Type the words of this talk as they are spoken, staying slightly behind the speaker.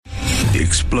The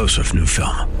explosive new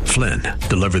film, Flynn,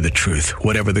 deliver the truth,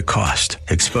 whatever the cost,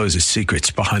 exposes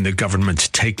secrets behind the government's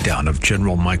takedown of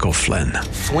General Michael Flynn.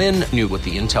 Flynn knew what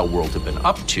the intel world had been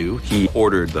up to. He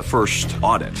ordered the first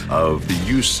audit of the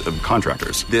use of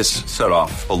contractors. This set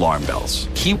off alarm bells.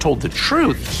 He told the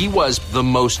truth. He was the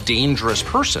most dangerous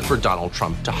person for Donald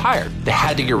Trump to hire. They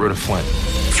had to get rid of Flynn.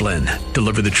 Flynn,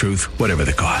 deliver the truth, whatever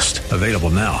the cost. Available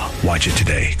now. Watch it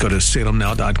today. Go to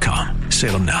salemnow.com.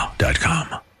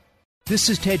 salemnow.com. This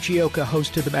is Ted Gioka,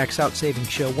 host of the Max Out Savings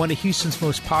Show, one of Houston's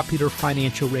most popular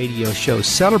financial radio shows,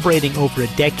 celebrating over a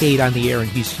decade on the air in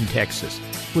Houston, Texas.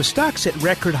 With stocks at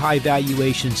record high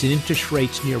valuations and interest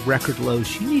rates near record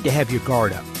lows, you need to have your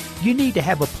guard up. You need to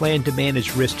have a plan to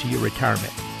manage risk to your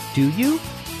retirement. Do you?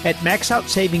 At Max Out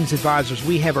Savings Advisors,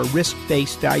 we have a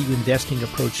risk-based value investing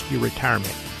approach to your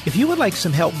retirement. If you would like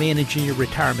some help managing your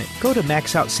retirement, go to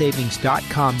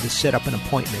maxoutsavings.com to set up an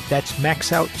appointment. That's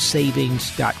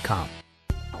maxoutsavings.com.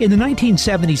 In the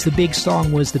 1970s, the big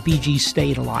song was the Bee Gees'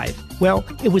 Staying Alive. Well,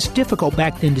 it was difficult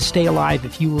back then to stay alive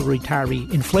if you were a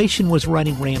retiree. Inflation was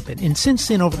running rampant, and since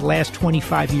then, over the last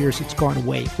 25 years, it's gone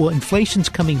away. Well, inflation's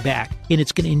coming back, and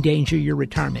it's going to endanger your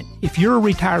retirement. If you're a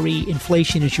retiree,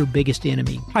 inflation is your biggest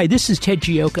enemy. Hi, this is Ted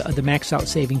Gioka of the Max Out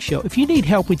Savings Show. If you need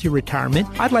help with your retirement,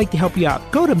 I'd like to help you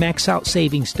out. Go to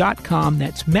maxoutsavings.com.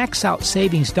 That's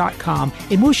maxoutsavings.com,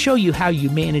 and we'll show you how you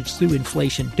manage through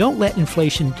inflation. Don't let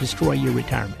inflation destroy your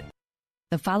retirement.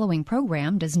 The following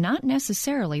program does not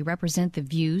necessarily represent the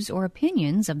views or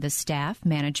opinions of the staff,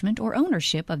 management, or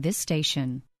ownership of this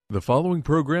station. The following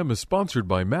program is sponsored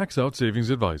by Max Out Savings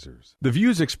Advisors. The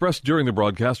views expressed during the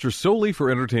broadcast are solely for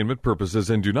entertainment purposes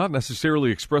and do not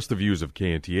necessarily express the views of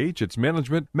KNTH, its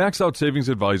management, Max Out Savings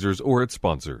Advisors, or its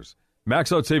sponsors.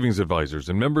 Max Out Savings Advisors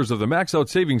and members of the Max Out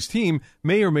Savings team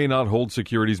may or may not hold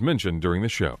securities mentioned during the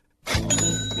show.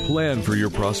 Plan for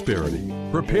your prosperity.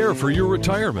 Prepare for your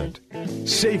retirement.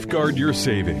 Safeguard your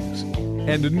savings.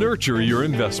 And nurture your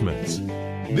investments.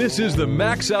 This is the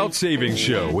Max Out Savings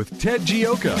Show with Ted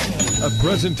Gioka, a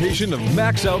presentation of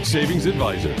Max Out Savings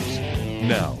Advisors.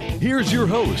 Now, here's your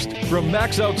host from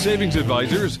Max Out Savings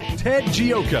Advisors, Ted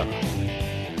Gioka.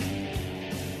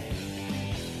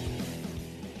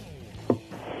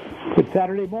 Good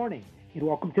Saturday morning, and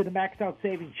welcome to the Max Out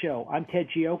Savings Show. I'm Ted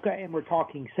Gioka, and we're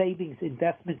talking savings,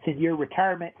 investments, and your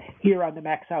retirement here on the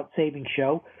Max Out Savings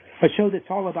Show, a show that's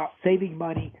all about saving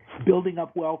money, building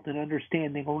up wealth, and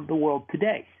understanding the world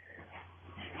today.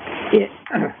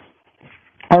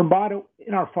 Our motto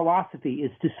and our philosophy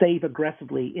is to save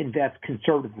aggressively, invest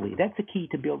conservatively. That's the key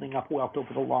to building up wealth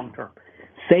over the long term.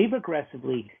 Save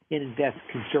aggressively and invest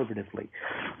conservatively.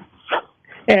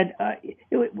 And,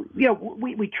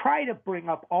 we try to bring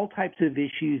up all types of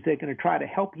issues that are going to try to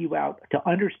help you out to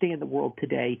understand the world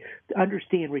today, to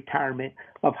understand retirement,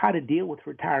 of how to deal with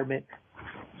retirement,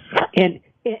 and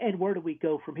where do we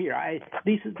go from here?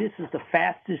 This is the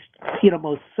fastest,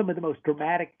 some of the most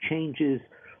dramatic changes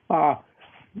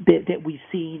that we've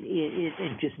seen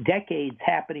in just decades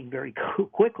happening very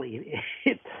quickly.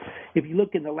 If you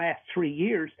look in the last 3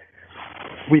 years,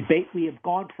 we have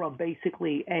gone from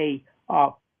basically a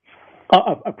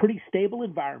pretty stable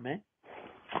environment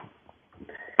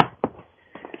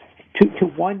to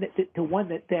one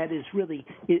that is really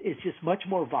is just much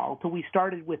more volatile. We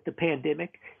started with the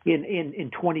pandemic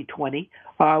in 2020,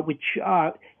 which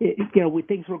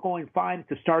things were going fine at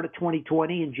the start of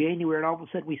 2020 in January, and all of a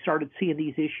sudden we started seeing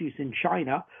these issues in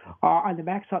China. On the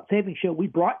Max Out Savings Show,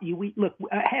 we look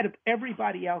ahead of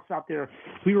everybody else out there.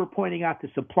 We were pointing out the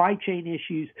supply chain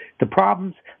issues, the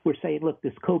problems. We're saying, look,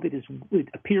 this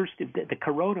the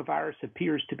coronavirus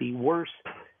appears to be worse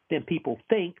than people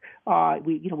think.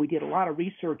 We did a lot of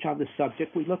research on the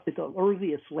subject. We looked at the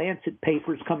earliest Lancet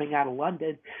papers coming out of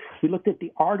London. We looked at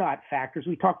the R-naught factors.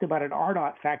 We talked about an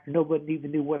R-naught factor. Nobody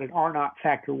even knew what an R-naught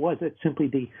factor was. It's simply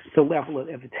the level of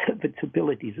its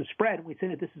ability to spread. And we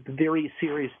said that this is a very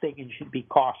serious thing and should be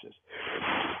cautious.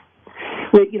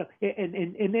 Well,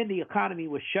 and then the economy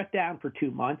was shut down for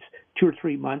 2 or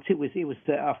 3 months. It was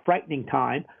a frightening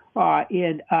time.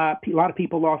 And a lot of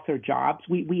people lost their jobs.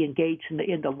 We engaged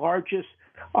in the largest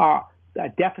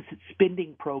deficit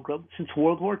spending program since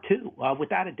World War II.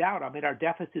 Without a doubt, our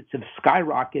deficits have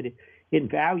skyrocketed in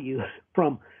value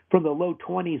from the low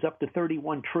 20s up to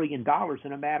 $31 trillion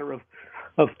in a matter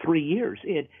of 3 years.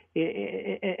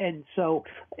 And so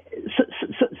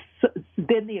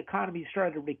then the economy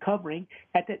started recovering.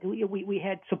 At that, we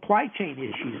had supply chain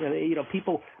issues.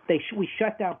 We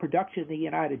shut down production in the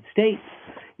United States,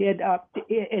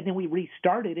 and then we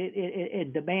restarted it,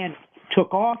 and demand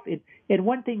took off. And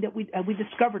one thing that we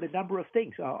discovered a number of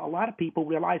things. A lot of people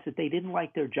realized that they didn't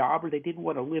like their job or they didn't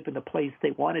want to live in the place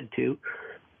they wanted to.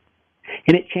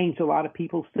 And it changed a lot of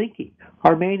people's thinking.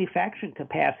 Our manufacturing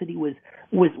capacity was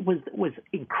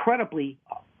incredibly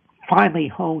finely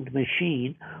honed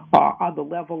machine on the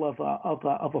level of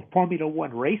a Formula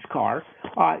One race car.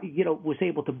 Was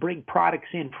able to bring products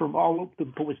in from all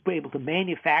over, was able to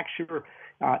manufacture,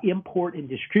 import, and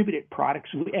distribute products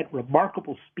at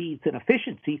remarkable speeds and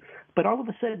efficiency. But all of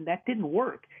a sudden, that didn't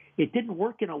work. It didn't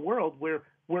work in a world where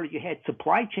you had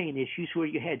supply chain issues, where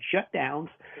you had shutdowns,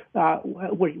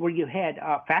 where you had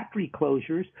factory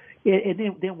closures,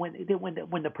 and then when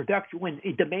the production, when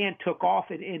demand took off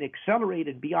and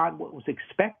accelerated beyond what was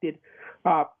expected,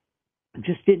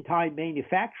 just-in-time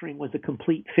manufacturing was a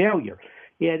complete failure.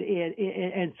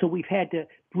 And so we've had to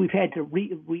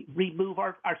remove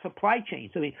our supply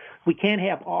chains. I mean, we can't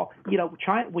have all,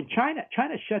 China, when China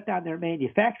shut down their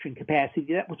manufacturing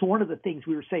capacity, that was one of the things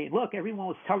we were saying. Look, everyone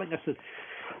was telling us that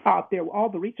out there, all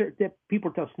the research that people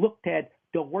just looked at,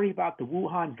 don't worry about the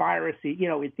Wuhan virus.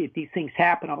 If these things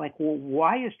happen, I'm like, well,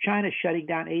 why is China shutting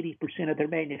down 80% of their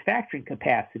manufacturing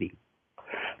capacity?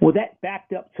 Well, that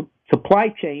backed up supply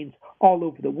chains all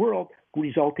over the world,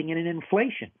 resulting in an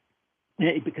inflation.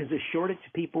 Because the shortage,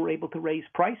 people were able to raise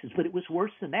prices, but it was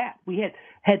worse than that. We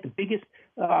had the biggest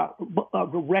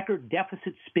record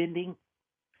deficit spending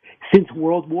since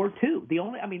World War II. The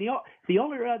only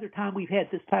other time we've had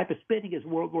this type of spending is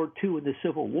World War II and the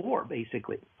Civil War,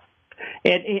 basically.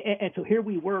 And so here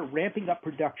we were ramping up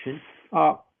production,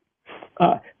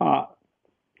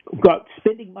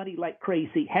 spending money like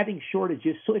crazy, having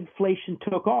shortages, so inflation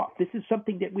took off. This is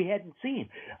something that we hadn't seen.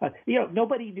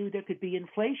 Nobody knew there could be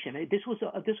inflation. This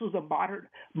was a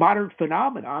modern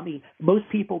phenomenon. I mean, most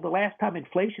people, the last time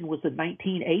inflation was the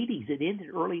 1980s. It ended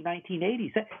early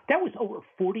 1980s. That was over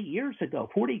 40 years ago.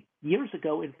 40 years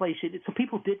ago, inflation. So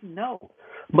people didn't know.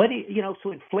 Money,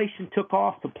 so inflation took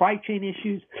off. Supply chain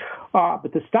issues,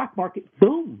 but the stock market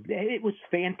boomed. It was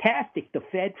fantastic. The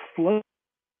Fed flowed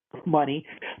money.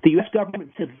 The U.S.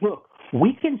 government said, look,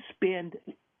 we can spend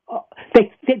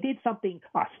they did something.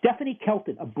 Stephanie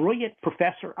Kelton, a brilliant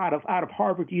professor out of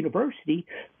Harvard University,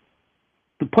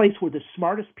 the place where the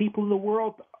smartest people in the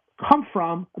world come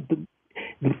from,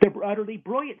 they were utterly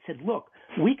brilliant, said, look,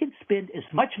 we can spend as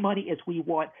much money as we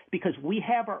want because we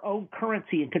have our own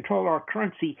currency and control our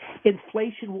currency.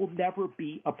 Inflation will never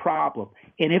be a problem.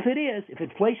 And if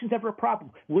inflation's ever a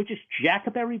problem, we'll just jack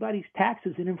up everybody's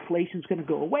taxes and inflation's going to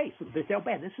go away. So they said, oh,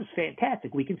 man, this is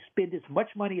fantastic. We can spend as much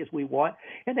money as we want.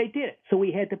 And they did it. So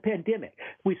we had the pandemic.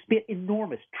 We spent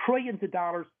enormous trillions of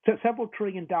dollars, several $1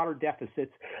 trillion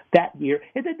deficits that year.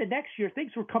 And then the next year,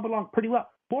 things were coming along pretty well.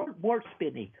 More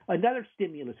spending, another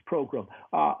stimulus program,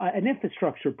 an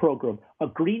infrastructure program, a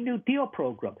Green New Deal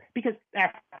program, because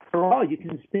after all, you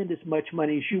can spend as much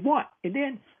money as you want. And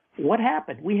then what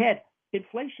happened? We had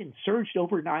inflation surged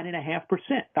over 9.5%,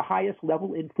 the highest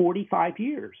level in 45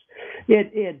 years.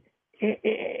 And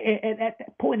at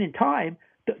that point in time,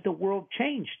 the world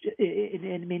changed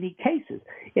in many cases.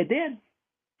 And then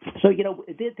So,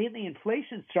 then the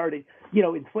inflation started,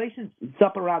 inflation's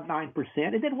up around 9%.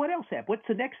 And then what else happened? What's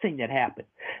the next thing that happened?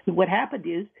 What happened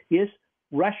is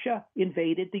Russia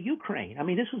invaded the Ukraine. I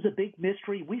mean, this was a big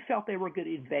mystery. We felt they were going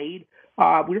to invade.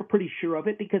 We were pretty sure of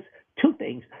it because two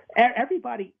things.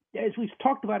 Everybody, as we've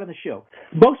talked about on the show,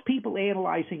 most people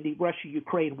analyzing the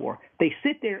Russia-Ukraine war, they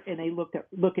sit there and they look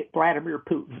at Vladimir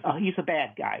Putin. He's a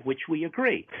bad guy, which we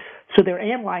agree. So they're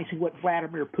analyzing what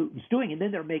Vladimir Putin's doing, and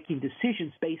then they're making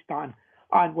decisions based on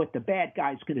what the bad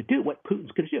guy's going to do, what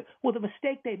Putin's going to do. Well, the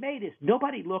mistake they made is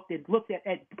nobody looked at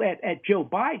Joe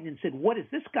Biden and said, what does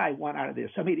this guy want out of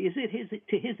this? I mean, is it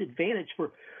to his advantage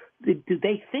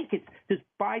does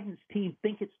Biden's team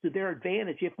think it's to their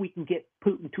advantage if we can get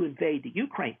Putin to invade the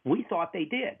Ukraine? We thought they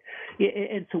did.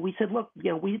 And so we said, look,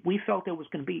 we felt there was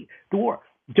going to be the war.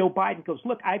 Joe Biden goes,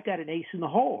 look, I've got an ace in the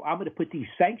hole. I'm going to put these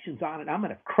sanctions on it. I'm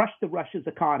going to crush the Russia's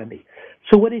economy.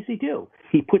 So what does he do?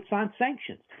 He puts on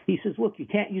sanctions. He says, look, you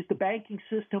can't use the banking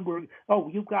system.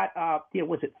 You've got,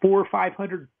 was it $400 or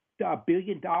 $500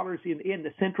 billion in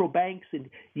the central banks in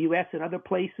the U.S. and other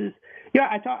places? Yeah,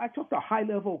 I talked to a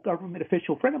high-level government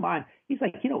official friend of mine. He's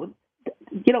like,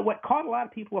 what caught a lot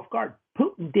of people off guard,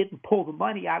 Putin didn't pull the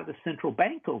money out of the central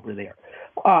bank over there.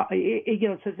 So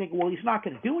they think, well, he's not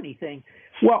going to do anything.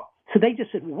 Well, so they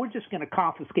just said, well, we're just going to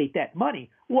confiscate that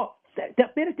money. Well, the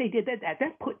minute they did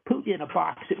that put Putin in a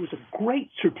box. It was a great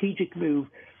strategic move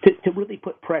to really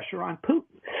put pressure on Putin.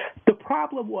 The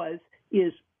problem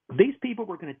is these people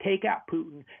were going to take out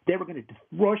Putin. They were going to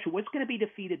Russia was going to be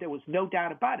defeated. There was no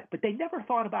doubt about it. But they never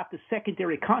thought about the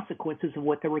secondary consequences of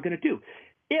what they were going to do.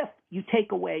 If you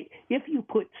take away, if you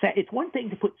put, it's one thing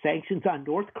to put sanctions on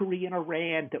North Korea and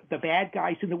Iran, the bad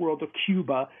guys in the world, or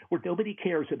Cuba, where nobody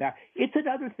cares about. It's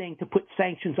another thing to put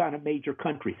sanctions on a major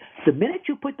country. The minute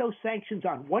you put those sanctions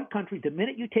on one country, the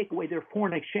minute you take away their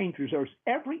foreign exchange reserves,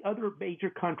 every other major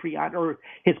country on earth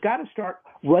has got to start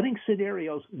running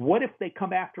scenarios. What if they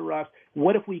come after us?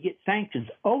 What if we get sanctions?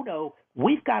 Oh no,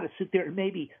 we've got to sit there and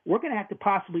maybe we're going to have to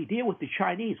possibly deal with the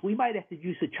Chinese. We might have to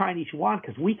use the Chinese yuan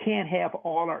because we can't have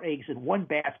all our eggs in one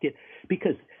basket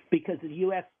because the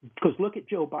U.S. Because look at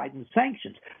Joe Biden's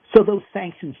sanctions. So those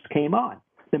sanctions came on.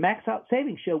 The Max Out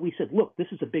Savings Show, we said, look, this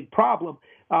is a big problem.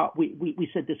 We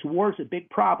said this war is a big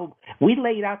problem. We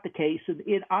laid out the case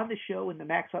on the show in the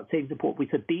Max Out Savings Report. We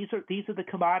said these are the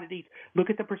commodities. Look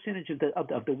at the percentage of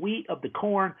the wheat, of the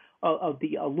corn, of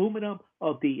the aluminum,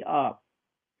 of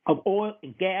oil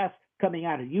and gas coming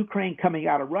out of Ukraine, coming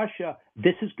out of Russia.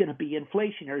 This is going to be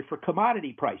inflationary for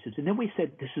commodity prices. And then we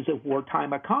said this is a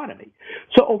wartime economy.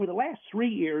 So over the last 3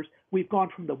 years, we've gone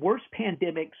from the worst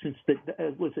pandemic since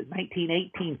was it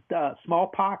 1918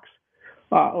 smallpox,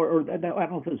 or I don't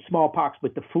know if it was smallpox,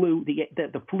 but the flu,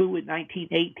 the flu in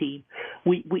 1918.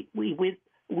 We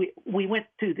went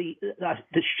to the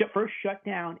first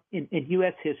shutdown in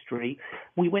U.S. history.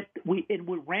 And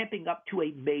we're ramping up to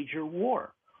a major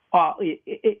war. And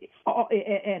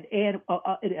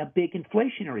a big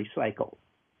inflationary cycle.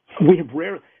 We have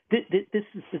this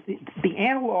is the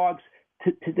analogs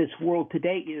to this world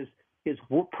today is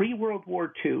pre-World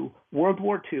War II, World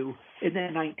War II, in the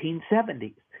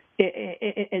 1970s.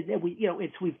 And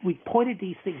we've pointed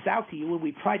these things out to you, and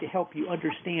we've tried to help you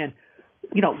understand,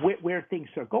 where things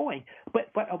are going. But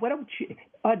what I want you to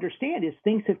understand is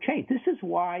things have changed. This is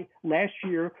why last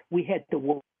year we had the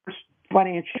worst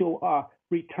financial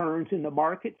returns in the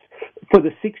markets for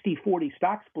the 60-40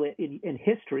 stock split in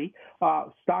history.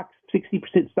 Stocks,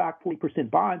 60% stock, 40%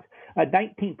 bonds,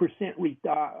 19%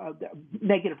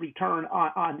 negative return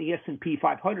on the S&P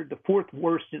 500, the fourth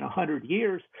worst in 100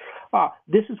 years.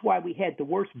 This is why we had the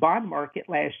worst bond market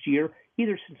last year,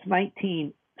 either since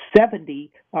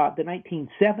 1970, the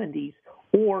 1970s,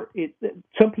 or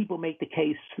some people make the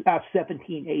case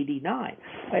 1789,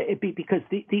 because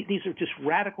these are just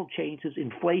radical changes.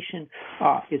 Inflation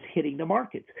is hitting the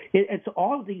markets, and so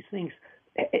all of these things.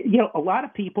 A lot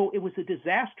of people, it was a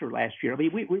disaster last year. I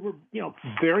mean, we were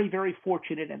very, very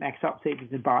fortunate at Max Out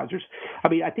Savings Advisors. I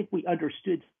mean, I think we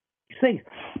understood these things,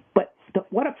 but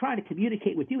what I'm trying to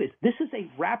communicate with you is this is a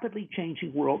rapidly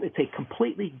changing world. It's a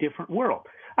completely different world.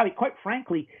 I mean, quite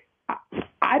frankly,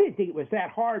 I didn't think it was that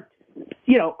hard,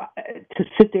 to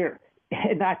sit there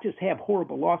and not just have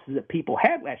horrible losses that people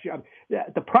had last year.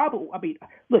 The problem,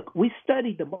 look,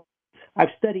 I've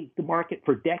studied the market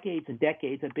for decades and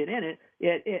decades. I've been in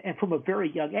it, and from a very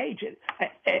young age.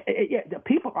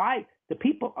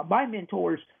 My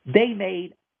mentors, they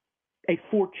made a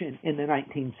fortune in the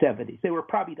 1970s. They were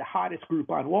probably the hottest group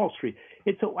on Wall Street.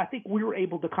 And so I think we were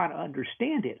able to kind of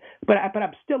understand it. But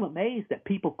I'm still amazed that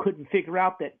people couldn't figure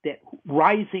out that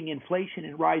rising inflation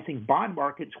and rising bond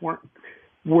markets were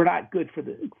not good for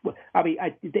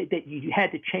that you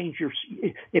had to change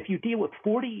if you deal with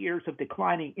 40 years of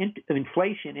declining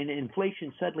inflation and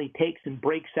inflation suddenly takes and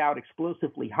breaks out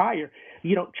explosively higher,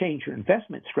 you don't change your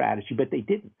investment strategy, but they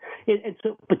didn't.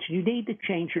 But you need to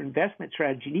change your investment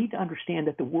strategy. You need to understand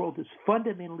that the world is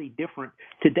fundamentally different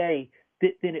today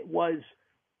than it was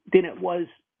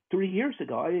 3 years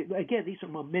ago. Again, these are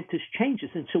momentous changes.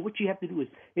 And so what you have to do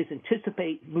is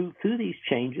anticipate, move through these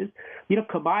changes.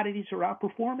 Commodities are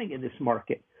outperforming in this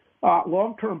market.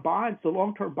 Long-term bonds, the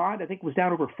long-term bond, I think, was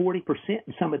down over 40%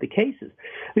 in some of the cases.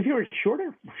 If you're in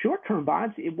short-term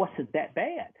bonds, it wasn't that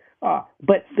bad.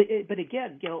 But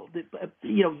again,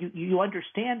 you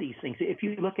understand these things. If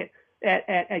you look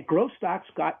at growth stocks,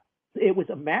 it was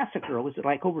a massacre. It was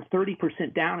like over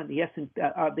 30% down in the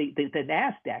the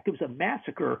NASDAQ. It was a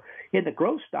massacre in the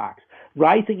growth stocks.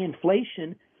 Rising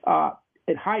inflation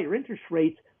and higher interest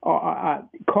rates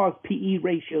caused PE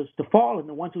ratios to fall, and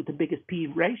the ones with the biggest PE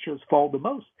ratios fall the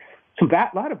most. So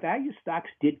a lot of value stocks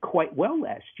did quite well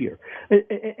last year.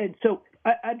 And so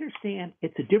I understand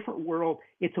it's a different world.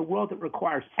 It's a world that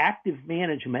requires active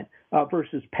management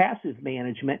versus passive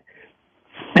management.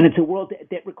 And it's a world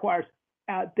that requires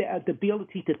the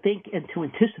ability to think and to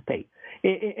anticipate.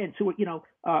 And so,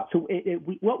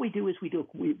 what we do is we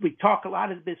talk a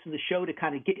lot of this in the show to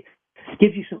kind of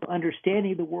give you some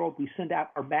understanding of the world. We send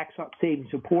out our Max Out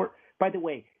Savings Report. By the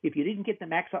way, if you didn't get the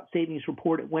Max Out Savings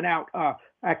Report, it went out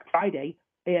Friday.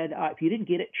 And if you didn't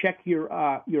get it, check your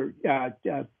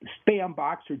spam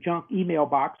box or junk email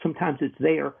box. Sometimes it's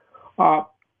there.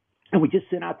 And we just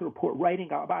sent out the report writing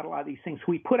about a lot of these things. So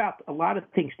we put out a lot of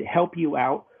things to help you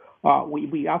out.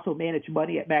 We also manage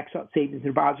money at Max Out Savings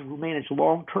Advisors. We manage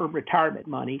long-term retirement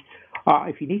money.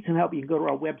 If you need some help, you can go to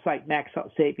our website,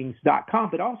 maxoutsavings.com,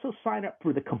 but also sign up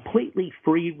for the completely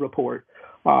free report.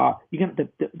 Our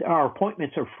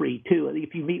appointments are free, too.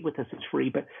 If you meet with us, it's free,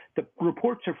 but the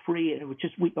reports are free, and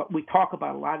we talk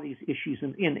about a lot of these issues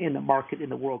in the market in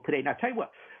the world today. Now, I'll tell you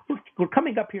what, we're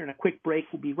coming up here in a quick break.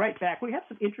 We'll be right back. We have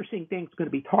some interesting things we're going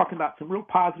to be talking about, some real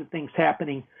positive things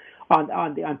happening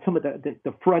on some of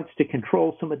the fronts to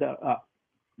control some of the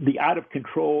out of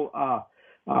control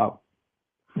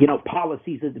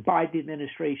policies of the Biden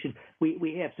administration.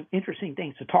 We have some interesting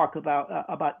things to talk about.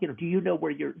 Do you know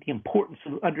where the importance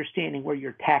of understanding where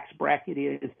your tax bracket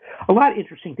is? A lot of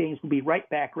interesting things. We'll be right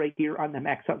back right here on the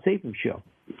Max Out Savings Show.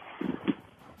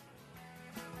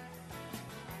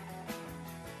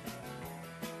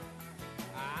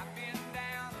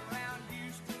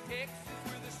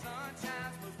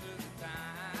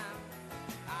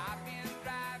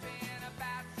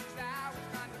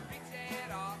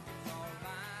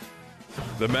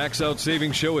 The Max Out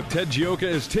Savings Show with Ted Gioka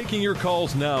is taking your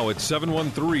calls now at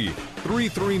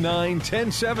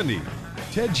 713-339-1070.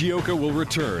 Ted Gioka will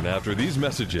return after these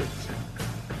messages.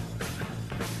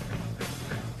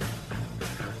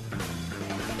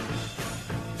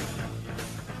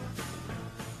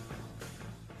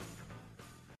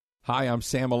 Hi, I'm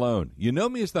Sam Malone. You know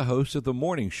me as the host of the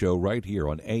morning show right here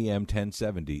on AM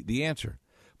 1070, The Answer.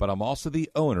 But I'm also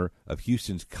the owner of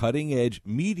Houston's cutting-edge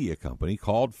media company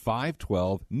called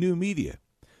 512 New Media.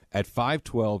 At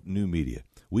 512 New Media,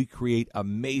 we create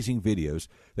amazing videos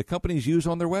that companies use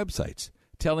on their websites,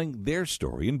 telling their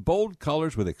story in bold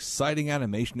colors with exciting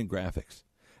animation and graphics.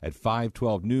 At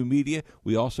 512 New Media,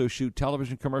 we also shoot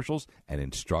television commercials and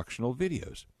instructional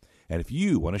videos. And if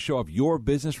you want to show off your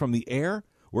business from the air,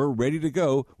 we're ready to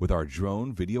go with our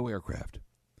drone video aircraft.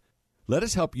 Let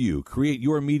us help you create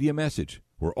your media message.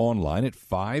 We're online at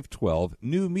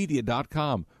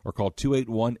 512newmedia.com or call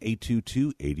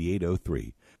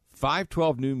 281-822-8803.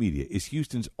 512 New Media is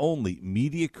Houston's only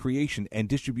media creation and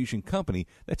distribution company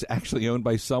that's actually owned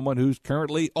by someone who's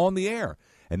currently on the air.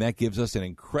 And that gives us an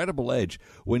incredible edge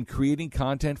when creating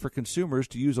content for consumers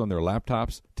to use on their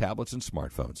laptops, tablets, and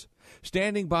smartphones.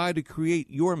 Standing by to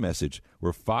create your message,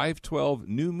 we're 512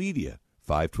 New Media,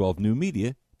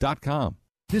 512newmedia.com.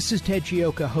 This is Ted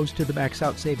Gioka, host of the Max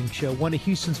Out Savings Show, one of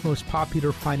Houston's most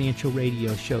popular financial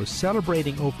radio shows,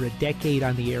 celebrating over a decade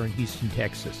on the air in Houston,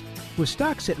 Texas. With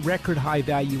stocks at record high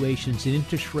valuations and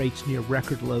interest rates near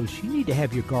record lows, you need to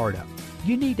have your guard up.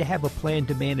 You need to have a plan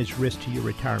to manage risk to your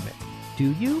retirement.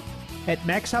 Do you? At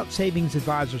Max Out Savings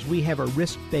Advisors, we have a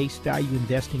risk-based value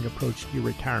investing approach to your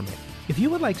retirement. If you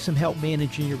would like some help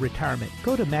managing your retirement,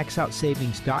 go to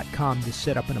maxoutsavings.com to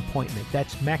set up an appointment.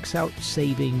 That's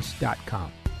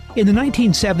maxoutsavings.com. In the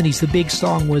 1970s, the big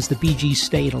song was the Bee Gees'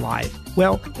 Staying Alive.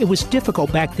 Well, it was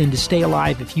difficult back then to stay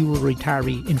alive if you were a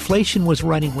retiree. Inflation was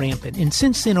running rampant, and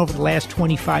since then, over the last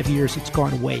 25 years, it's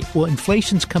gone away. Well,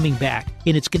 inflation's coming back,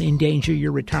 and it's going to endanger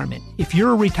your retirement. If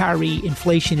you're a retiree,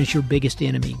 inflation is your biggest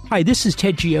enemy. Hi, this is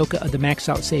Ted Gioka of the Max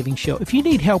Out Savings Show. If you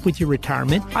need help with your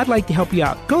retirement, I'd like to help you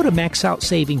out. Go to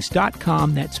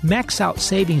maxoutsavings.com. That's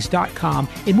maxoutsavings.com,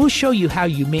 and we'll show you how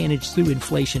you manage through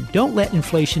inflation. Don't let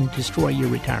inflation destroy your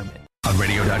retirement. On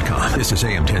radio.com, this is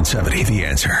AM 1070, The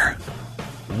Answer.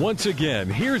 Once again,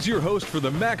 here's your host for the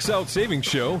Max Out Savings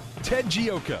Show, Ted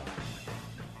Gioka.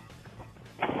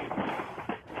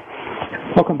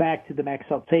 Welcome back to the Max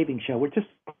Out Savings Show. We're just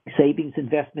savings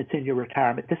investments in your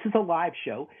retirement. This is a live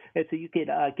show, and so you can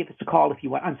give us a call if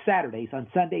you want on Saturdays. On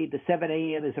Sunday, the 7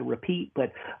 a.m. is a repeat,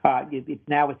 but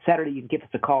now it's Saturday. You can give us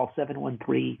a call,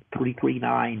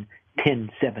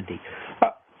 713-339-1070.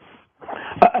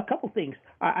 A couple things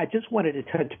I just wanted to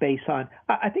touch base on.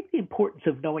 I think the importance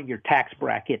of knowing your tax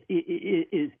bracket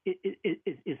is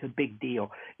a big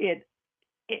deal. And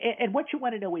what you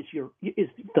want to know is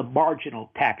the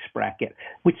marginal tax bracket,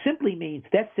 which simply means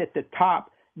that's at the top.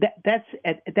 That's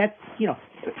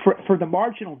for the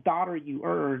marginal dollar you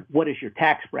earn, what is your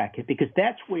tax bracket? Because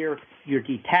that's where your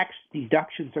tax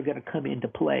deductions are going to come into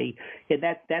play, and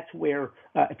that's where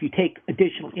if you take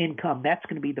additional income, that's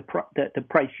going to be the price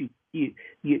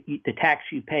the tax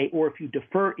you pay, or if you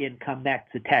defer income, that's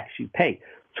the tax you pay.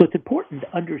 So it's important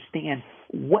to understand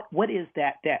what is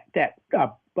that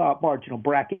marginal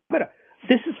bracket. But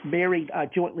this is married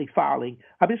jointly filing.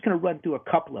 I'm just going to run through a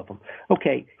couple of them.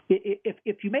 Okay,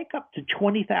 if you make up to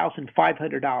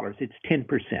 $20,500, it's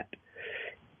 10%.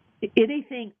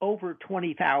 anything over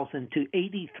 20,000 to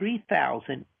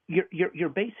 83,000, you're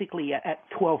basically at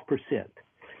 12%.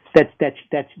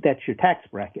 That's your tax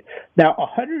bracket. Now,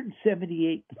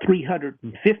 178 to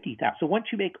 350,000. So once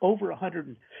you make over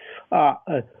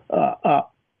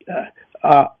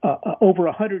over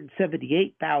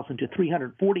 178,000 to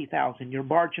 340,000, your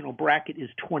marginal bracket is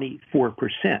 24%.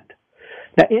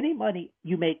 Now, any money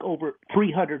you make over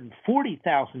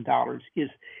 $340,000 is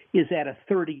at a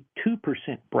 32%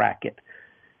 bracket.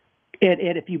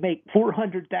 And if you make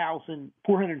 430,000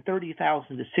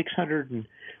 to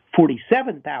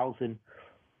 647,000,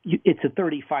 it's a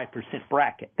 35%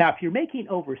 bracket. Now, if you're making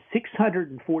over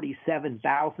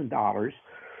 $647,000,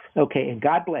 okay, and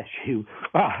God bless you,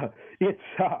 or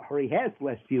He has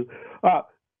blessed you,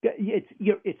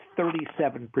 it's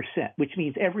 37%, which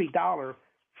means every dollar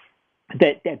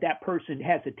that person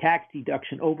has a tax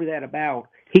deduction over that amount,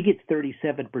 he gets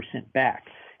 37% back.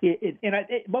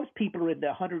 Most people are in the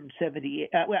 178.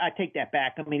 Well, I take that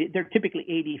back. I mean, they're typically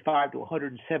 85 to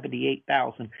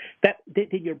 178,000. Then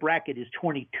your bracket is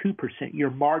 22%. Your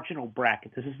marginal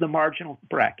bracket. This is the marginal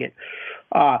bracket.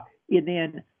 And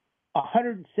then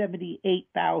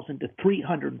 178,000 to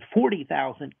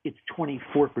 340,000, it's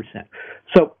 24%.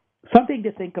 So something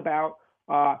to think about.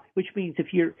 Which means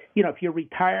if you're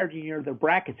retired and you're in the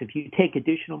brackets, if you take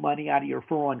additional money out of your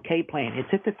 401k plan, it's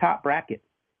at the top bracket.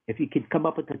 If you can come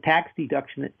up with a tax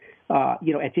deduction that,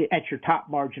 at your top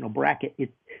marginal bracket,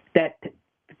 that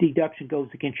deduction goes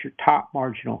against your top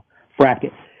marginal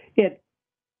bracket. And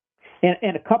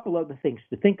a couple other things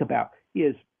to think about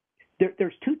is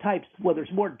there's two types. Well,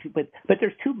 there's more than two, but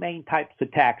there's two main types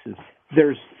of taxes.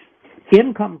 There's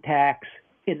income tax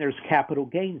and there's capital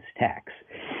gains tax.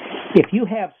 If you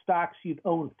have stocks you've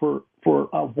owned for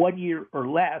 1 year or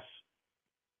less,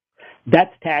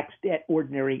 that's taxed at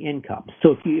ordinary income.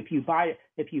 So if you buy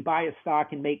a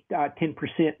stock and make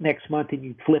 10% next month and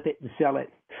you flip it and sell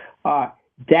it,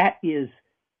 that's going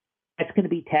to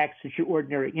be taxed as your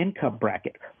ordinary income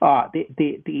bracket.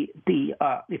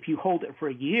 If you hold it for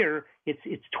a year,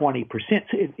 it's 20%.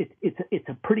 So it's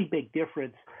a pretty big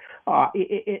difference.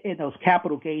 And those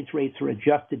capital gains rates are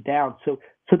adjusted down. So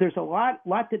there's a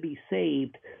lot to be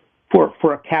saved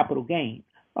for a capital gain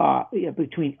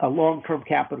between a long-term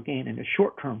capital gain and a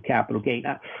short-term capital gain.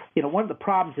 One of the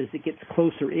problems is it gets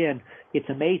closer in. It's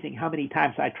amazing how many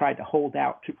times I tried to hold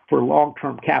out for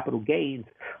long-term capital gains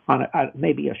on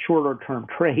maybe a shorter-term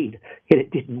trade, and it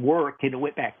didn't work, and it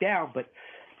went back down. But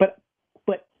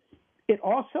it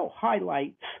also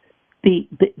highlights the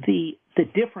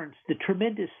difference. The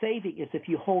tremendous saving is if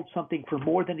you hold something for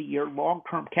more than a year,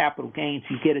 long-term capital gains,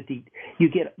 you get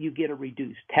a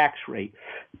reduced tax rate.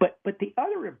 But the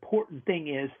other important thing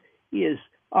is we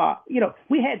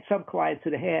had some clients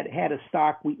that had a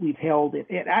stock we've held,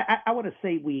 and I want to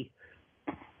say we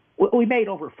made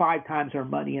over 5 times our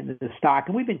money in the stock,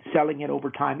 and we've been selling it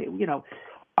over time.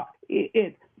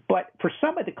 But for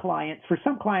some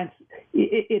clients,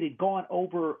 it had gone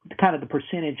over kind of the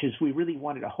percentages we really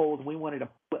wanted to hold, and we wanted to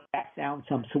put back down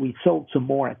some, so we sold some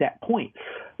more at that point.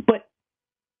 But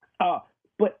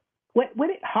what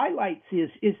it highlights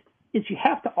is you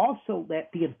have to also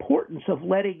let the importance of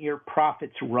letting your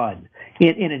profits run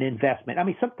in an investment. I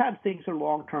mean, sometimes things are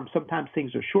long term, sometimes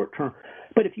things are short term.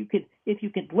 But if you could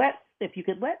let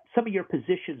some of your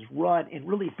positions run and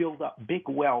really build up big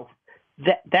wealth,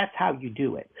 that's how you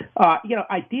do it.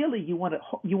 Ideally, you want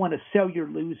to sell your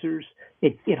losers.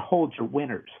 It holds your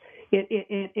winners.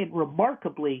 It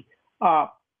remarkably,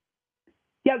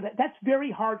 that's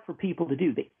very hard for people to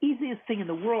do. The easiest thing in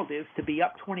the world is to be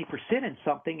up 20% in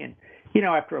something, and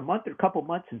after a month or a couple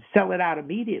months, and sell it out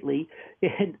immediately.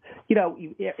 And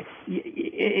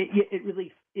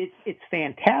it's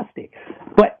fantastic.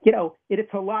 But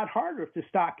it's a lot harder if the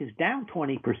stock is down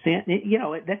 20%.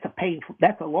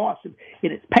 That's a loss, and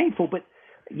it's painful. But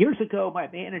years ago, my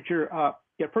manager,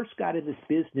 first got in this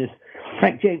business,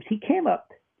 Frank James. He came up.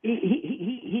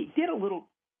 He did a little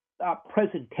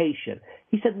presentation.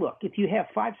 He said, look, if you have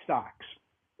 5 stocks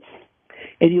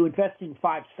and you invest in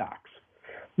 5 stocks,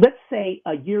 let's say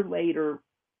a year later,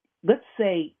 let's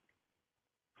say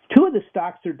 2 of the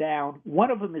stocks are down,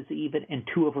 1 of them is even, and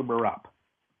 2 of them are up.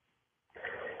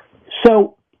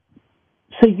 So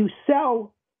you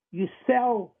sell,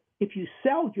 if you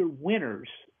sell your winners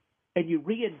and you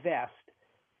reinvest,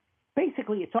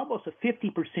 basically it's almost a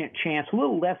 50% chance, a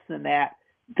little less than that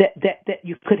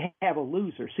you could have a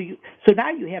loser. So now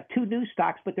you have 2 new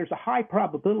stocks, but there's a high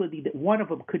probability that one of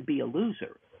them could be a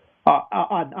loser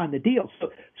on the deal.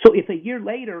 So if a year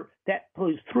later that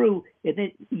goes through, and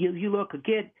then you look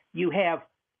again, you have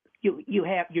you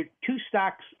have your two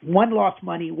stocks, one lost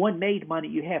money, one made money.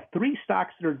 You have three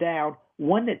stocks that are down,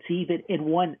 one that's even, and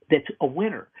one that's a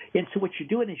winner. And so what you're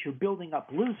doing is you're building up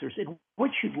losers. And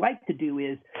what you'd like to do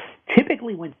is,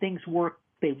 typically when things work,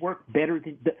 they work better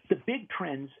than the big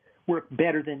trends work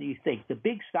better than you think. The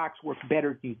big stocks work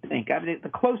better than you think. I mean, the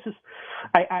closest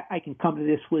I can come to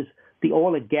this was the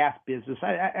oil and gas business.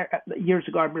 Years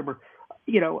ago, I remember,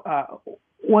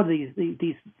 one of these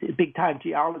big time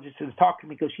geologists was talking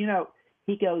to me.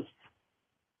 He goes,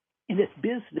 in this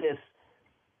business,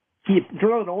 you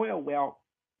drill an oil well.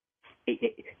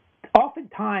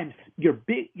 Oftentimes, you're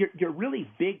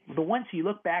really big. The ones you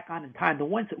look back on in time,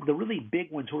 the really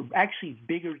big ones were actually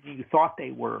bigger than you thought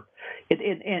they were,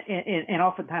 and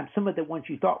oftentimes some of the ones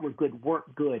you thought were good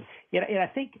weren't good. And I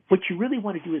think what you really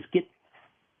want to do is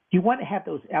you want to have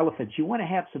those elephants. You want to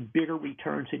have some bigger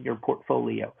returns in your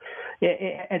portfolio,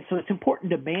 and so it's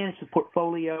important to manage the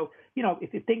portfolio.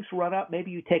 If things run up,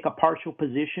 maybe you take a partial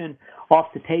position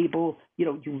off the table.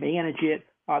 You manage it.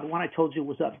 The one I told you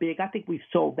was up big. I think we've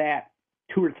sold that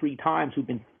 2 or 3 times. We've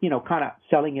been, kind of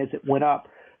selling as it went up.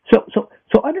 So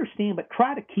understand, but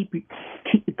try to keep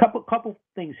a couple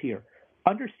things here.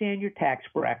 Understand your tax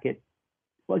bracket,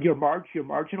 your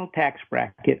marginal tax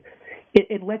bracket,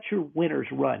 and let your winners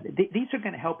run. These are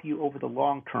going to help you over the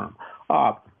long term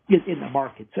in the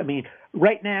markets. I mean,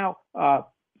 right now,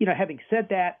 having said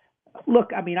that,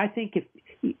 look, I mean, I think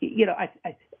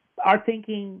our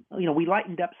thinking, we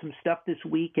lightened up some stuff this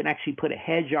week and actually put a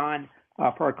hedge on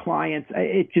for our clients.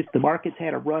 It just, the markets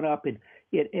had a run up,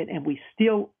 and we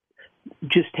still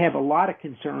just have a lot of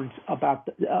concerns about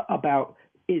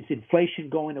is inflation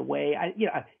going away.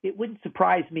 It wouldn't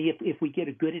surprise me if we get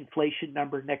a good inflation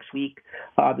number next week.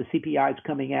 The CPI is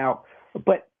coming out,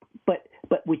 but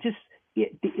we just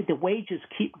the wages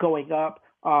keep going up.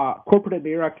 Corporate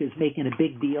America is making a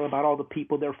big deal about all the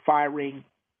people they're firing,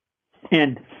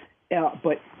 and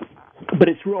but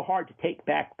it's real hard to take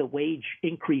back the wage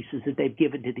increases that they've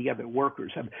given to the other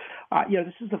workers.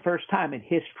 This is the first time in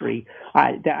history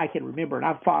that I can remember, and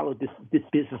I've followed this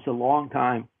business a long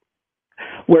time,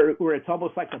 where it's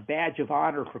almost like a badge of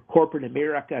honor for corporate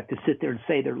America to sit there and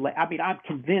say I'm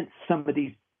convinced some of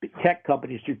these tech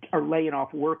companies are laying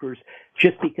off workers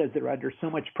just because they're under so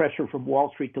much pressure from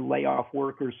Wall Street to lay off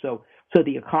workers, so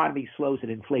the economy slows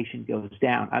and inflation goes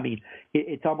down. I mean,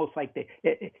 it's almost like this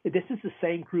is the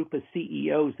same group of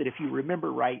CEOs that, if you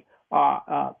remember right,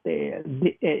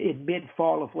 in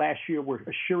mid-fall of last year, were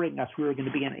assuring us we were going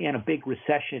to be in a big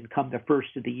recession come the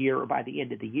first of the year or by the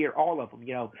end of the year. All of them,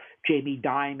 Jamie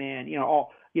Dimon,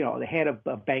 the head of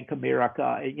Bank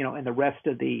America, and the rest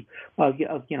of the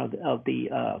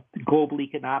Global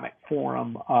Economic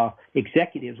Forum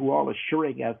executives were all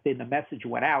assuring us. Then the message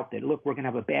went out that, look, we're going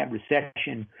to have a bad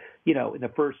recession, in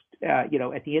the first, at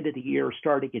the end of the year,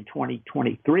 starting in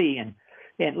 2023,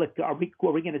 and look, are we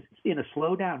going to in a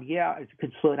slowdown? Yeah, it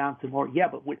could slow down some more. Yeah,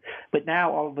 but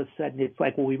now all of a sudden it's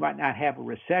like, well, we might not have a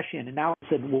recession, and now all of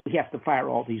a sudden, well, we have to fire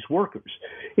all these workers.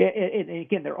 And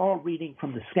again, they're all reading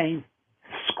from the same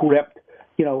script.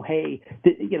 Hey,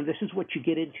 this is what you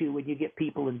get into when you get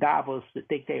people in Davos that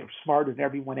think they are smarter than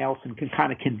everyone else and can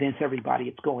kind of convince everybody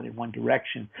it's going in one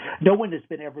direction. No one has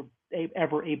been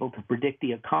ever able to predict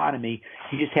the economy.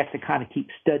 You just have to kind of keep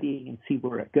studying and see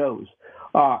where it goes.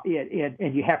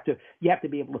 And you have to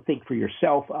be able to think for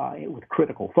yourself with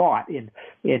critical thought. And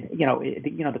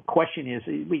the question is,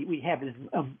 we have an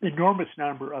enormous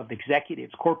number of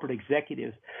executives, corporate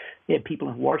executives, and people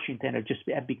in Washington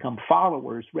have become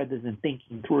followers rather than thinking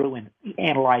through and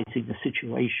analyzing the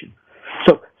situation.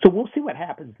 So we'll see what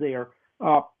happens there.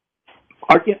 And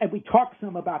we talked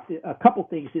some about a couple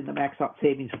things in the Max Out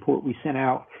Savings report we sent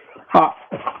out.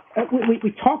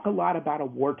 We talk a lot about a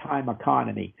wartime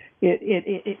economy.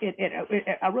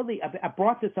 I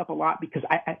brought this up a lot because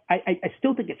I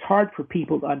still think it's hard for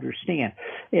people to understand.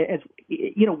 As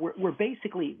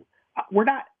we're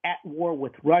not at war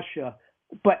with Russia,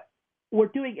 but we're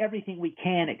doing everything we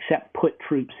can except put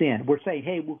troops in. We're saying,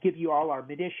 hey, we'll give you all our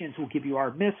munitions, we'll give you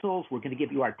our missiles, we're going to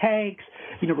give you our tanks,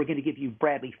 we're going to give you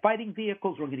Bradley fighting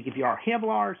vehicles, we're going to give you our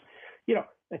HIMARS.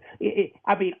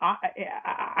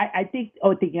 I think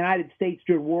the United States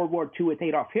during World War II with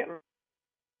Adolf Hitler,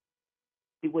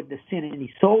 we wouldn't have sent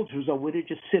any soldiers, or would have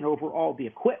just sent over all the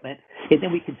equipment, and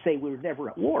then we could say we were never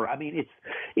at war. I mean,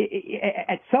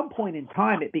 at some point in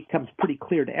time, it becomes pretty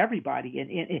clear to everybody,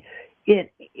 and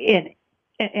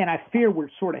I fear we're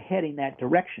sort of heading that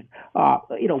direction.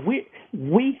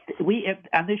 We have,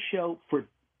 on this show for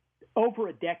over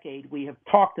a decade, we have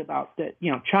talked about that.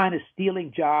 China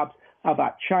stealing jobs,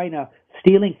 about China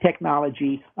stealing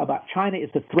technology, about China is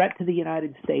a threat to the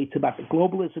United States, about the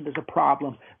globalism is a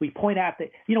problem. We point out that,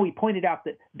 we pointed out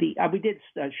that we did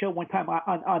a show one time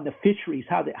on the fisheries,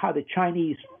 how the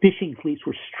Chinese fishing fleets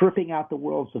were stripping out the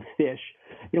worlds of fish.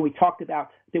 We talked about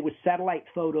there was satellite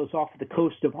photos off of the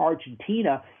coast of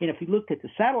Argentina, and if you looked at the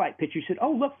satellite picture, you said,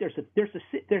 "Oh, look, there's a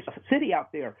city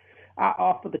out there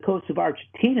off of the coast of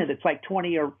Argentina that's like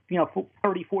 20 or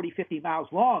 30, 40, 50 miles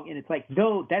long," and it's like,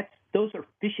 no, those are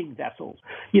fishing vessels,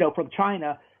 from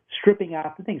China stripping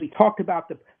out the things. We talked about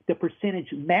the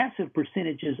massive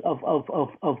percentages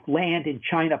of land in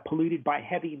China polluted by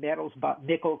heavy metals, about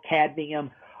nickel,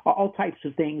 cadmium, all types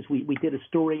of things. We did a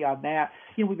story on that.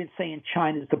 We've been saying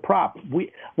China's the problem.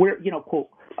 We're quote,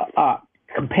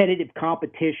 competitive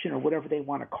competition or whatever they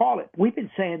want to call it. We've been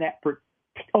saying that for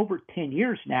over 10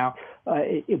 years now,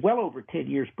 well over 10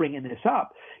 years bringing this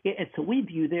up. And so we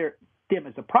view them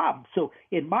as a problem. So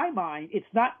in my mind, it's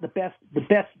not the best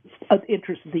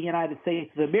interest of the United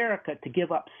States of America to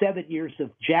give up 7 years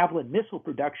of Javelin missile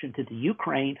production to the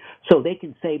Ukraine so they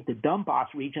can save the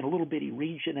Donbass region, a little bitty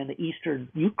region in the eastern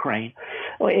Ukraine,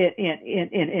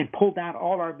 and pull down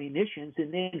all our munitions.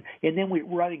 And then we're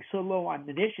running so low on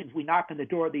munitions, we knock on the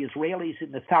door of the Israelis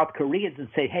and the South Koreans and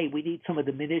say, "Hey, we need some of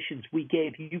the munitions we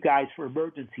gave you guys for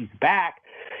emergencies back,"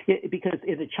 because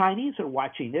the Chinese are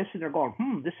watching this and they're going,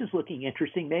 this is looking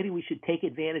interesting. Maybe we should take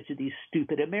advantage of these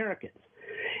stupid Americans.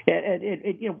 And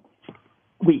it's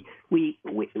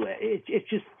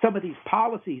just some of these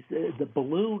policies. The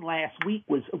balloon last week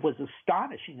was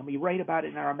astonishing, and we write about it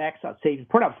in our Max Out Savings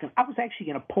report. I was actually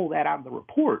going to pull that out of the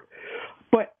report,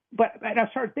 but and I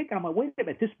started thinking, I'm like, wait a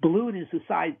minute, this balloon is the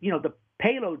size, the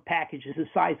payload package is the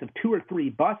size of 2 or 3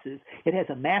 buses. It has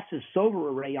a massive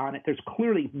solar array on it. There's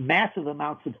clearly massive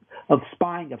amounts of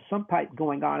spying of some type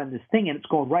going on in this thing, and it's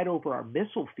going right over our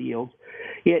missile fields.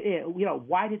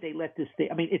 Why did they let this thing?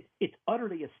 I mean, it's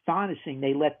utterly astonishing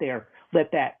they let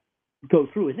that go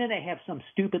through. And then they have some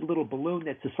stupid little balloon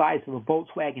that's the size of a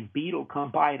Volkswagen Beetle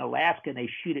come by in Alaska, and they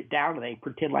shoot it down, and they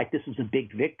pretend like this is a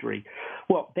big victory.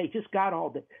 Well, they just got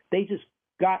a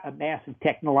massive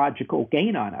technological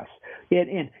gain on us.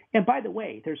 And by the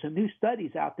way, there's some new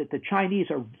studies out that the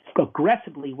Chinese are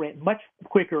aggressively, much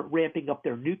quicker ramping up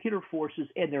their nuclear forces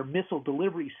and their missile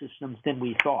delivery systems than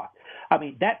we thought. I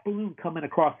mean, that balloon coming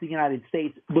across the United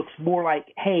States looks more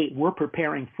like, hey, we're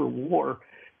preparing for war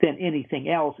than anything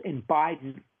else. And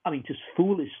Biden, just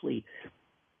foolishly,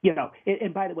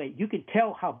 and by the way, you can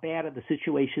tell how bad of the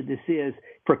situation this is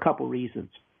for a couple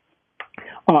reasons.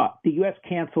 The U.S.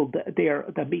 canceled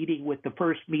the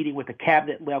first meeting with the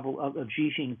cabinet level of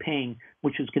Xi Jinping,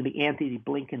 which was going to be Anthony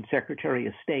Blinken, Secretary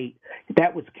of State.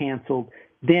 That was canceled.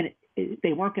 Then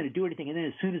they weren't going to do anything, and then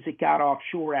as soon as it got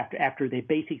offshore, after they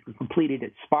basically completed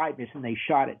its spy mission, they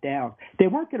shot it down. They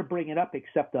weren't going to bring it up,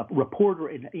 except a reporter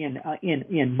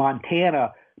in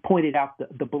Montana pointed out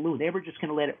the balloon. They were just going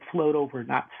to let it float over and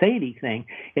not say anything.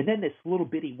 And then this little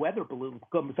bitty weather balloon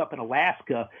comes up in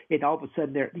Alaska, and all of a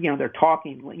sudden they're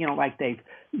talking, like they've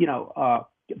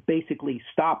basically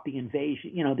stopped the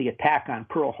invasion, the attack on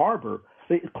Pearl Harbor.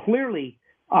 Clearly,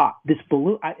 this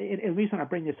balloon, and the reason I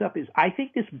bring this up is I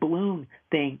think this balloon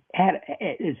thing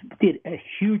did a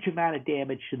huge amount of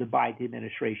damage to the Biden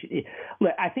administration.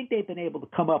 I think they've been able to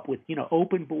come up with,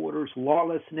 open borders,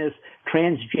 lawlessness,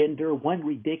 transgender, one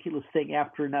ridiculous thing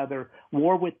after another,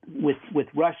 war with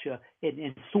Russia,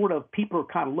 and sort of people are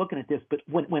kind of looking at this. But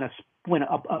when a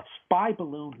spy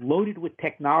balloon loaded with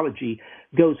technology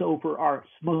goes over our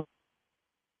most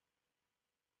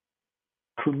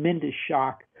tremendous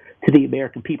shock to the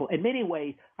American people. In many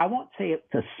ways, I won't say it's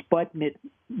a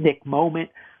Sputnik moment,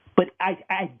 but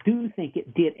I do think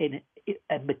it did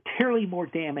a materially more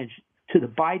damage to the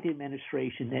Biden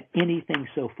administration than anything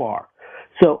so far.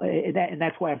 So, and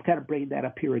that's why I'm kind of bringing that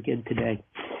up here again today.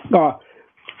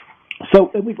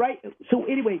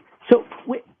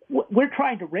 We're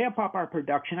trying to ramp up our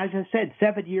production. As I said,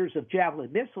 7 years of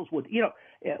Javelin missiles would,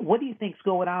 what do you think's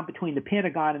going on between the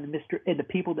Pentagon and the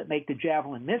people that make the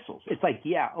Javelin missiles? It's like,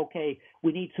 yeah, okay,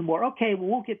 we need some more. Okay, well,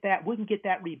 we'll get that. We can get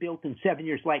that rebuilt in 7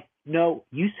 years. Like, no,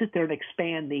 you sit there and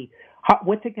expand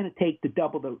what's it going to take to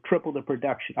triple the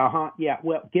production? Yeah,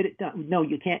 well, get it done. No,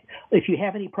 you can't. If you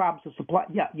have any problems with supply,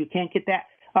 yeah, you can't get that.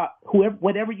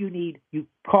 Whatever you need, you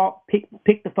call, pick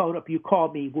the phone up, you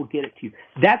call me, we'll get it to you.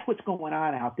 That's what's going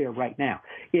on out there right now.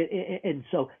 And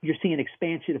so you're seeing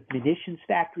expansion of munitions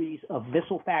factories, of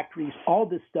missile factories, all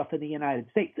this stuff in the United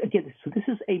States. Again, so this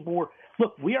is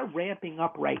we are ramping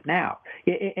up right now.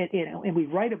 And we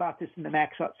write about this in the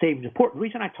Max Out Savings report. The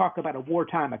reason I talk about a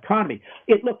wartime economy,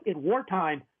 in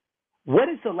wartime, what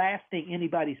is the last thing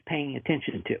anybody's paying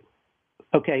attention to?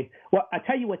 Okay. Well, I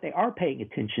tell you what, they are paying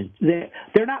attention.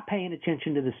 They're not paying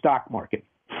attention to the stock market.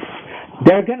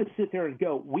 They're going to sit there and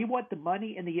go, we want the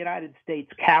money in the United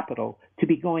States capital to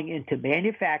be going into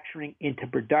manufacturing, into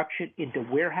production, into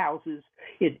warehouses,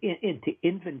 into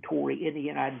inventory in the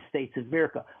United States of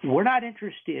America. We're not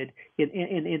interested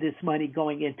in this money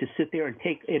going in to sit there and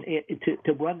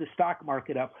to run the stock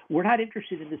market up. We're not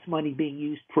interested in this money being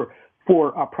used for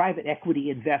private equity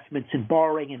investments and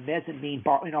borrowing and mezzanine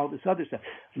and all this other stuff.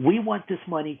 We want this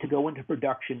money to go into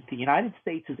production. The United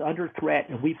States is under threat,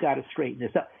 and we've got to straighten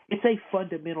this up. It's a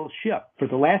fundamental shift. For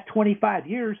the last 25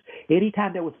 years,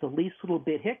 anytime there was the least little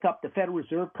bit hiccup, the Federal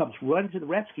Reserve comes running to the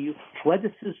rescue, floods the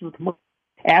system with money,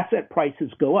 asset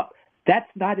prices go up. That's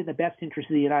not in the best interest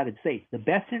of the United States. The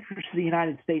best interest of the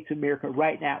United States of America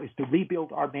right now is to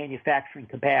rebuild our manufacturing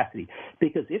capacity.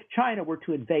 Because if China were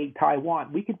to invade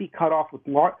Taiwan, we could be cut off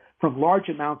from large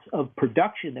amounts of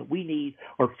production that we need,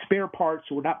 or spare parts,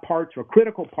 or not parts, or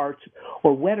critical parts,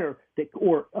 or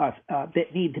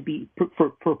that need to be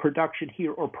for production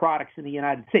here, or products in the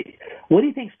United States. What do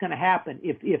you think is going to happen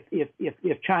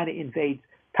if China invades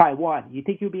Taiwan? You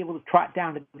think you'll be able to trot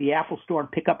down to the Apple store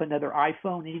and pick up another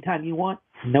iPhone anytime you want?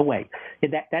 No way.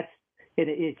 And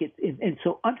and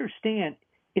so understand,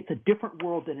 it's a different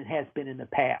world than it has been in the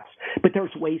past. But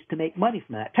there's ways to make money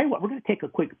from that. Tell you what, we're going to take a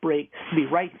quick break. We'll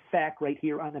be right back right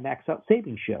here on the Max Out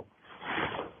Savings Show.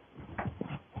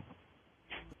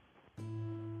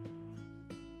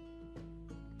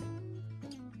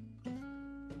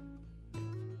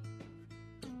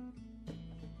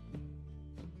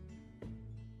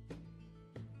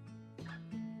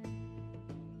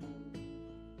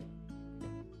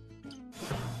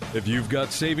 If you've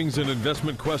got savings and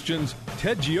investment questions,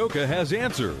 Ted Gioka has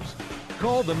answers.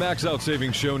 Call the Max Out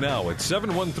Savings Show now at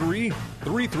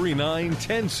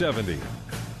 713-339-1070.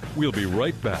 We'll be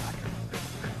right back.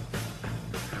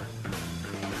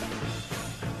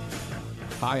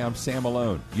 Hi, I'm Sam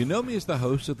Malone. You know me as the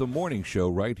host of the morning show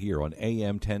right here on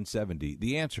AM 1070,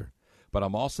 The Answer. But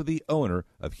I'm also the owner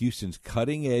of Houston's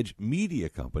cutting-edge media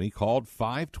company called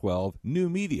 512 New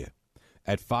Media.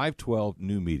 At 512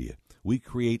 New Media, we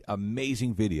create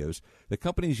amazing videos that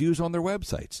companies use on their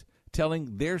websites,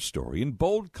 telling their story in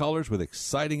bold colors with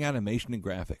exciting animation and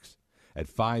graphics. At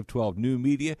 512 New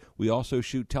Media, we also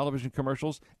shoot television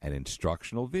commercials and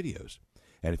instructional videos.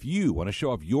 And if you want to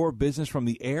show off your business from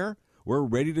the air, we're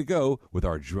ready to go with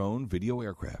our drone video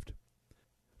aircraft.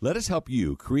 Let us help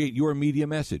you create your media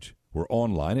message. We're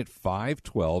online at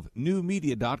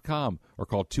 512newmedia.com or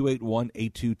call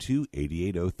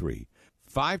 281-822-8803.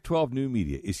 512 New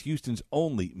Media is Houston's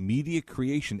only media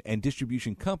creation and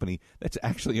distribution company that's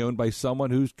actually owned by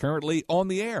someone who's currently on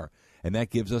the air. And that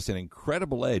gives us an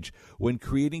incredible edge when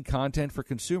creating content for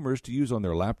consumers to use on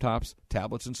their laptops,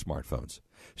 tablets, and smartphones.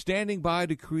 Standing by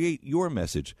to create your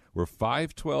message, we're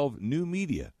 512 New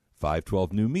Media,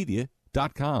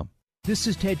 512newmedia.com. This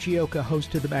is Ted Gioka,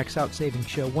 host of the Max Out Savings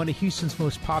Show, one of Houston's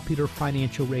most popular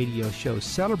financial radio shows,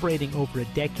 celebrating over a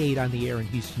decade on the air in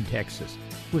Houston, Texas.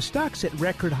 With stocks at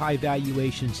record high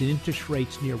valuations and interest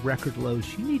rates near record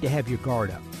lows, you need to have your guard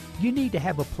up. You need to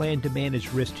have a plan to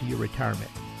manage risk to your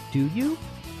retirement. Do you?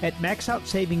 At Max Out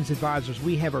Savings Advisors,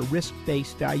 we have a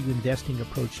risk-based value investing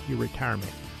approach to your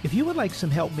retirement. If you would like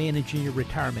some help managing your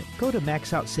retirement, go to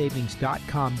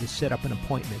maxoutsavings.com to set up an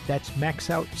appointment. That's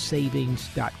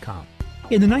maxoutsavings.com.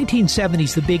 In the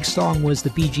 1970s, the big song was the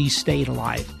Bee Gees' Staying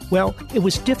Alive. Well, it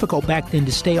was difficult back then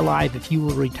to stay alive if you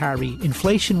were a retiree.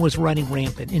 Inflation was running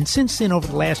rampant, and since then, over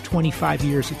the last 25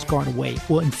 years, it's gone away.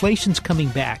 Well, inflation's coming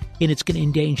back, and it's going to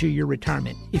endanger your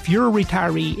retirement. If you're a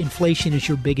retiree, inflation is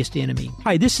your biggest enemy.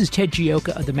 Hi, this is Ted Gioka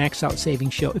of the Max Out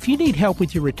Savings Show. If you need help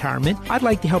with your retirement, I'd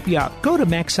like to help you out. Go to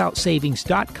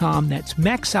maxoutsavings.com. That's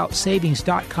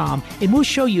maxoutsavings.com, and we'll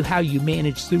show you how you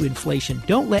manage through inflation.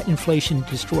 Don't let inflation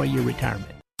destroy your retirement.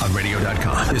 On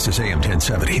radio.com, this is AM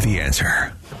 1070, The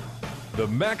Answer. The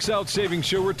Max Out Savings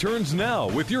Show returns now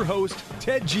with your host,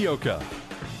 Ted Gioka.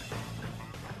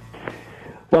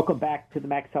 Welcome back to the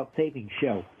Max Out Savings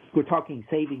Show. We're talking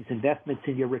savings, investments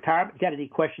in your retirement. Got any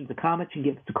questions or comments? You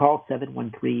can give us a call,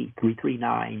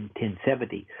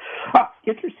 713-339-1070.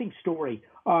 Interesting story.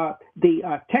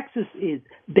 Texas is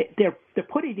they're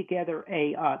putting together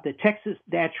the Texas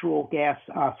Natural Gas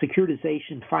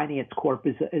Securitization Finance Corp.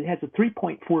 It has a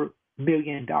 $3.4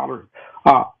 million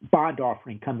bond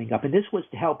offering coming up, and this was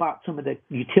to help out some of the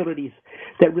utilities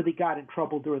that really got in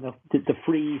trouble during the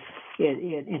freeze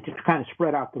and to kind of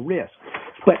spread out the risk.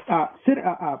 But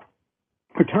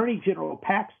Attorney General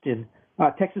Paxton,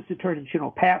 Texas Attorney General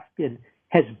Paxton,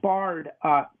 has barred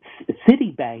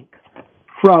Citibank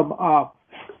from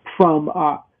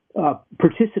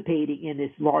participating in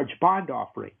this large bond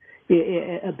offering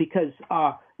because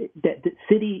that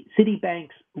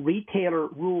Citibank's retailer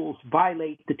rules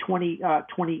violate the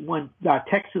 2021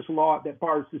 Texas law that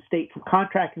bars the state from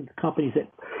contracting with companies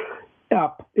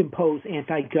that impose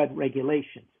anti-gun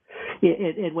regulations.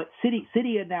 And what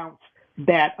Citi announced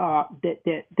that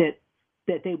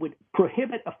they would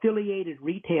prohibit affiliated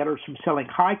retailers from selling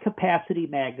high-capacity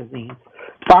magazines,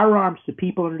 firearms to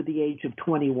people under the age of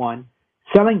 21,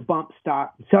 selling bump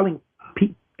stock, selling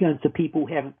guns to people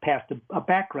who haven't passed a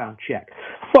background check.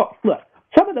 Well, look,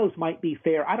 some of those might be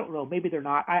fair. I don't know. Maybe they're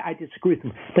not. I disagree with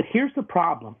them. But here's the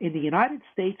problem. In the United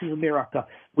States of America,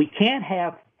 we can't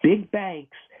have big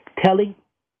banks telling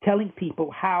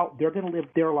people how they're going to live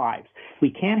their lives.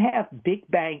 We can't have big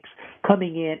banks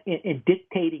coming in and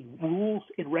dictating rules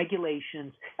and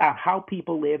regulations on how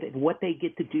people live and what they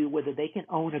get to do, whether they can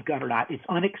own a gun or not. It's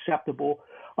unacceptable,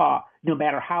 no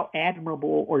matter how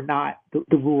admirable or not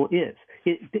the rule is.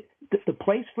 The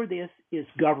place for this is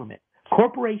government.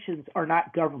 Corporations are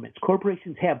not governments.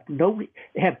 Corporations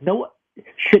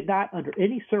should not under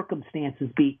any circumstances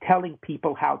be telling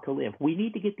people how to live. We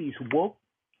need to get these woke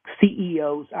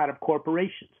CEOs out of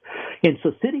corporations. And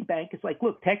so Citibank is like,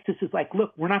 look, Texas is like,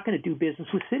 look, we're not going to do business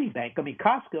with Citibank. I mean,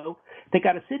 Costco, they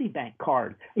got a Citibank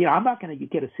card. I'm not going to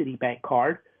get a Citibank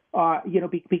card,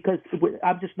 because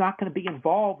I'm just not going to be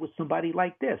involved with somebody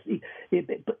like this.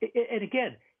 And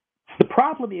again, the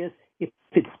problem is,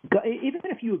 even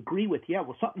if you agree with,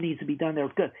 something needs to be done there,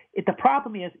 it's good. The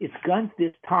problem is, it's guns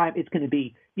this time. It's going to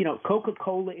be,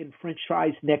 Coca-Cola and French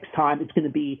fries next time. It's going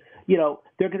to be,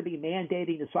 they're going to be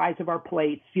mandating the size of our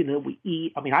plates. We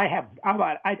eat. I mean,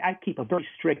 I keep a very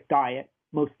strict diet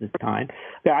most of the time.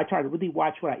 I try to really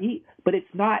watch what I eat, but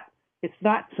it's not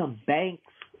some banks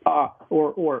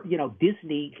or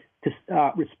Disney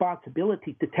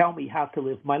responsibility to tell me how to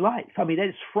live my life. I mean, that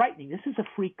is frightening. This is a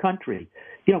free country.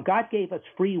 God gave us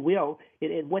free will,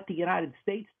 and what the United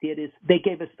States did is they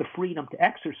gave us the freedom to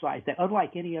exercise that,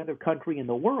 unlike any other country in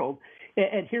the world.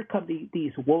 And here come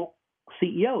these woke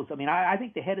CEOs. I mean, I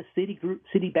think the head of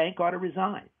Citibank ought to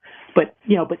resign. But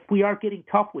we are getting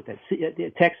tough with it.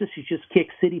 Texas has just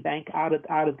kicked Citibank out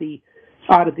of the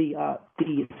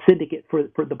syndicate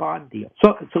for the bond deal.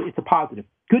 So it's a positive.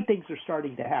 Good things are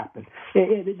starting to happen.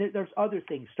 There's other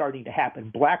things starting to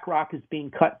happen. BlackRock is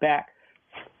being cut back.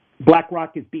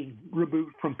 BlackRock is being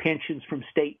removed from pensions, from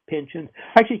state pensions.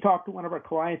 I actually talked to one of our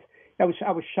clients. I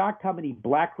was shocked how many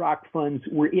BlackRock funds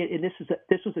were in, and this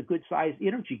was a good-sized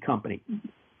energy company.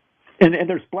 And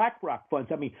there's BlackRock funds.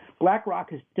 I mean,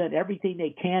 BlackRock has done everything they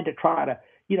can to try to,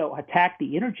 attack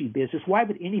the energy business. Why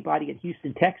would anybody in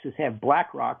Houston, Texas, have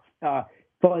BlackRock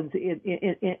funds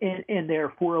in their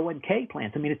 401k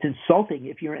plans? I mean, it's insulting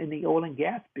if you're in the oil and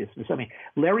gas business. I mean,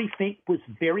 Larry Fink was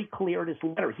very clear in his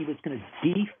letter. He was going to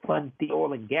defund the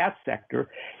oil and gas sector,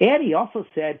 and he also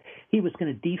said he was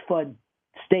going to defund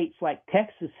states like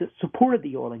Texas that supported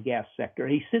the oil and gas sector.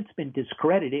 And he's since been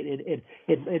discredited,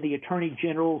 and the attorney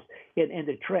generals and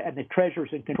the treasurers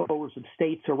and controllers of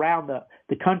states around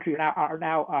the country are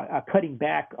now cutting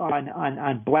back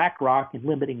on BlackRock and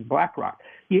limiting BlackRock.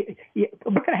 We're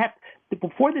going to have to,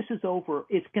 before this is over,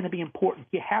 it's going to be important.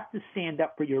 You have to stand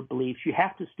up for your beliefs. You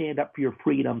have to stand up for your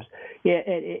freedoms.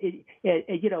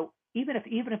 Even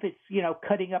if it's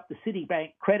cutting up the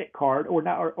Citibank credit card or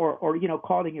not, or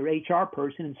calling your HR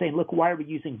person and saying, look, why are we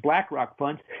using BlackRock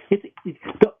funds?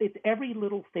 It's every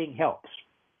little thing helps.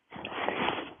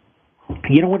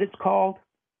 You know what it's called?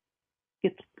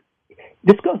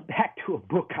 This goes back to a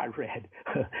book I read.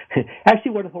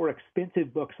 Actually, one of the more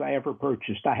expensive books I ever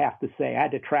purchased, I have to say. I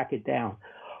had to track it down.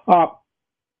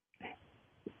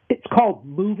 It's called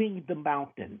Moving the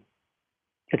Mountain.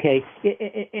 Okay,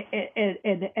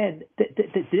 and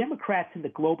the Democrats and the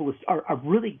globalists are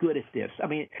really good at this. I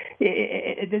mean,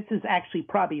 this is actually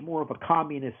probably more of a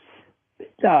communist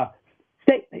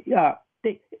state.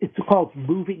 It's called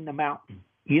moving the mountain.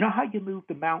 You know how you move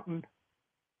the mountain?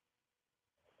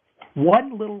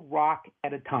 One little rock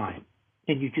at a time.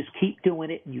 And you just keep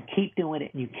doing it, and you keep doing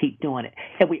it, and you keep doing it.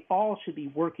 And we all should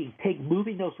be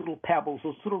moving those little pebbles,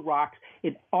 those little rocks,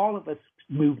 and all of us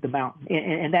move the mountain.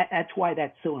 And that's why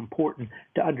that's so important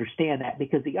to understand that,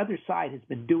 because the other side has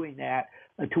been doing that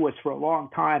to us for a long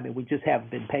time, and we just haven't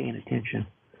been paying attention.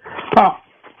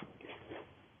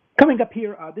 Coming up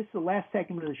here, this is the last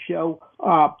segment of the show,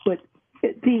 but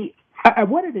I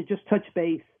wanted to just touch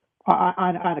base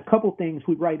on a couple things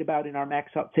we write about in our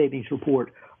Max Out Savings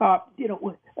Report.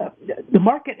 The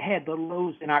market had the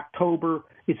lows in October.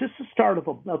 Is this the start of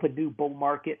a new bull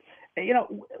market?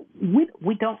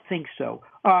 We don't think so.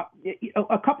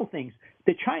 A couple things.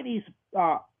 The Chinese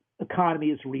economy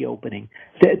is reopening.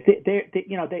 They've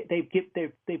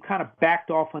kind of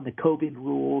backed off on the COVID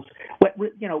rules. What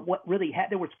really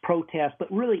there was protests,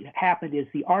 but really happened is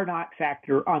the R0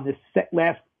 factor on this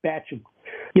last batch of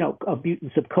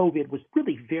mutants of COVID was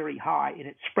really very high, and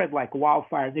it spread like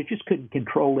wildfire. They just couldn't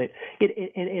control it.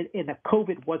 And the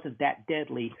COVID wasn't that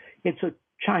deadly, and so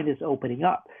China's opening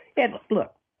up. And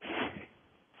look,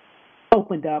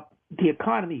 opened up. The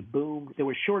economy boomed. There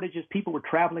were shortages. People were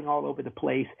traveling all over the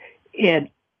place. And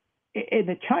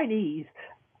the Chinese,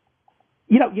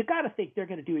 you got to think they're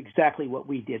going to do exactly what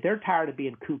we did. They're tired of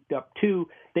being cooped up, too.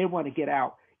 They want to get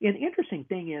out. And the interesting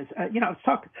thing is, I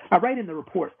write in the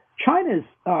report, China's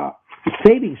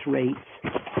savings rates,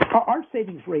 our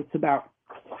savings rate's about,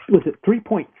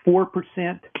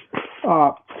 3.4%,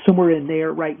 somewhere in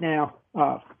there right now.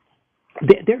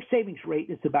 Their savings rate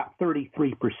is about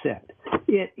 33%,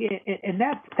 and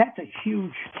that's a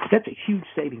huge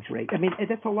savings rate. I mean,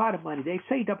 that's a lot of money. They've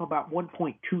saved up about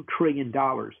 $1.2 trillion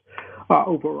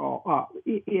overall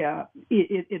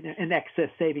in excess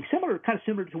savings. Kind of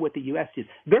similar to what the U.S. did.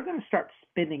 They're going to start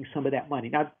spending some of that money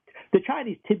now. The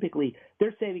Chinese typically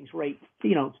their savings rate,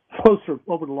 closer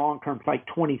over the long term, like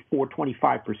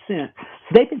 24-25%. So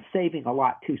they've been saving a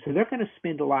lot too. So they're going to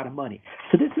spend a lot of money.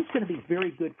 So this is going to be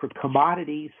very good for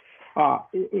commodities.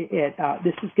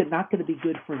 This is not going to be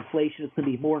good for inflation. It's going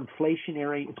to be more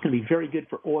inflationary. It's going to be very good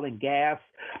for oil and gas.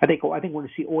 I think we're going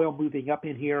to see oil moving up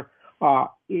in here.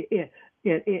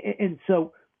 And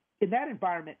so in that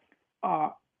environment,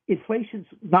 inflation's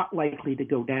not likely to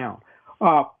go down.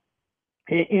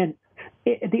 And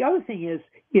the other thing is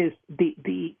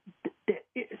the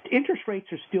interest rates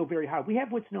are still very high. We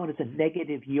have what's known as a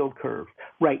negative yield curve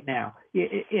right now.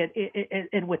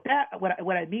 And with that,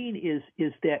 what I mean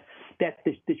is that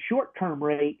the short-term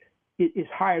rate is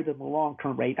higher than the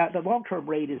long-term rate. The long-term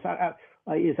rate is about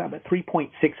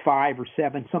 3.65 or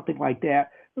 7, something like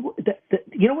that.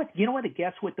 You know what? To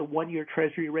guess what the 1-year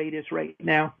Treasury rate is right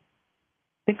now?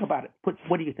 Think about it.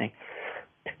 What do you think?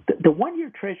 The 1-year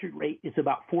Treasury rate is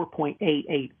about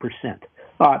 4.88%.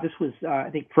 This was, I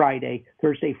think,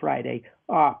 Thursday, Friday,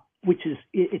 which is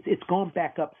it's gone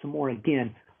back up some more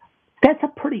again. That's a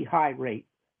pretty high rate,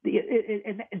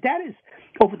 and that is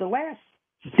over the last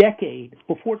decade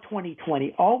before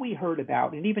 2020. All we heard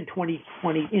about, and even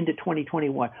 2020 into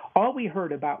 2021, all we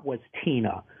heard about was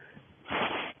TINA.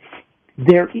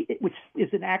 Which is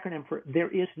an acronym for there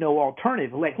is no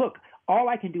alternative. Like, look, all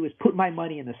I can do is put my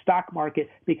money in the stock market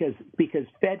because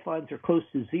Fed funds are close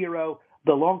to zero.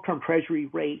 The long-term Treasury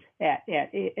rate at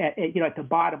the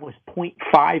bottom was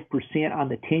 0.5% on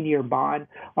the 10-year bond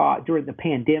during the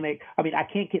pandemic. I mean, I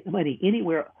can't get the money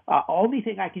anywhere. Only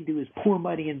thing I can do is pour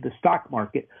money into the stock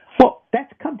market. Well,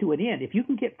 that's come to an end. If you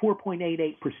can get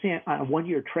 4.88% on a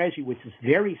 1-year Treasury, which is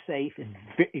very safe and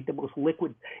the most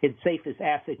liquid and safest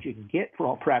asset you can get for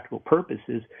all practical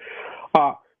purposes,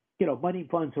 money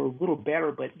funds are a little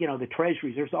better, but the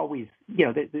Treasuries, there's always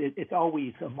it's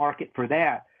always a market for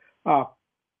that. To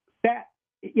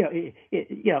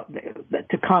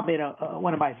comment on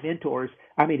one of my mentors,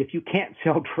 I mean, if you can't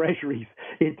sell Treasuries,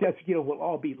 it just we'll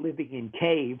all be living in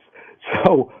caves.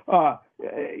 So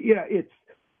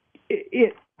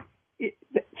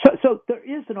so there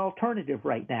is an alternative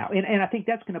right now, and I think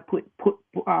that's going to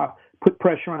put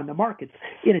pressure on the markets.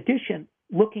 In addition,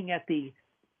 looking at the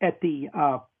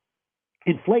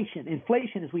Inflation,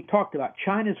 as we talked about,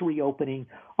 China's reopening.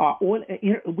 Oil,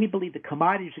 we believe the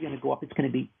commodities are going to go up. It's going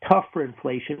to be tough for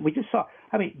inflation. We just saw.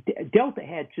 I mean, Delta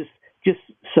had just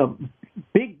some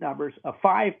big numbers of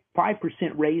 5%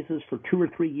 raises for 2 or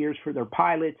 3 years for their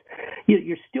pilots.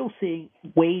 You're still seeing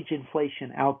wage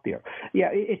inflation out there.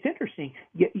 Yeah, it's interesting.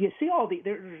 You see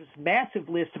there's this massive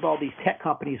list of all these tech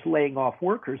companies laying off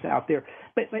workers out there,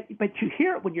 but you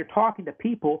hear it when you're talking to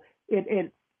people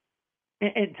and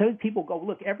so people go,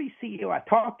 look, every CEO I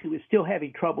talk to is still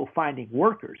having trouble finding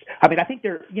workers. I mean, I think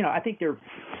they're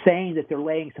saying that they're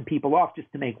laying some people off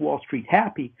just to make Wall Street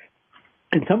happy.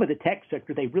 In some of the tech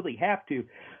sector, they really have to.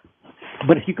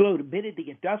 But if you go to many of the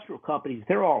industrial companies,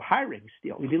 they're all hiring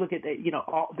still. If you look at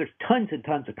there's tons and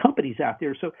tons of companies out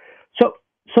there. So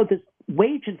this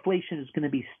wage inflation is going to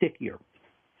be stickier.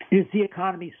 Is the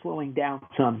economy slowing down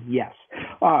some? Yes.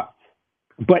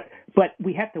 But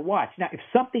we have to watch. Now, if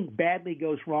something badly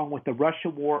goes wrong with the Russia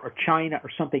war or China or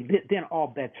something, then all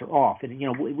bets are off, and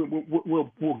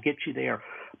we'll get you there.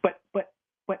 But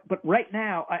right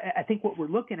now, I think what we're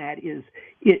looking at is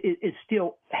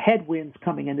still headwinds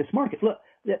coming in this market. Look,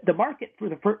 the market for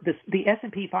the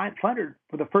S&P 500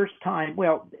 for the first time.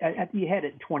 Well, you had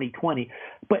it in 2020,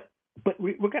 but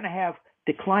we're going to have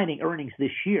declining earnings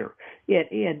this year,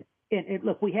 and and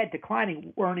look, we had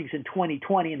declining earnings in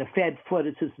 2020, and the Fed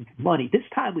flooded us with money. This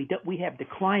time we have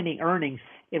declining earnings,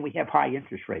 and we have high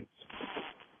interest rates.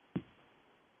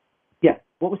 Yeah,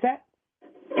 what was that?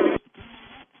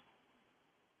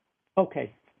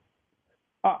 Okay.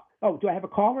 Do I have a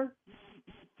caller?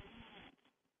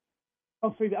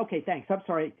 Oh, sorry. Okay, thanks. I'm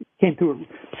sorry, it came through.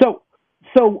 So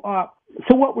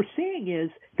what we're seeing is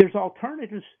there's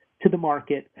alternatives to the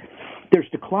market. There's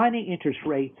declining interest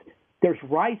rates. There's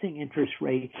rising interest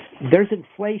rates. There's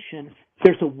inflation.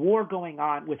 There's a war going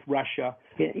on with Russia,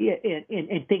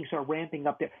 and things are ramping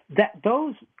up there.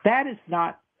 That is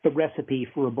not the recipe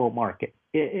for a bull market.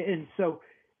 And so,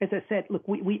 as I said, look,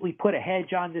 we put a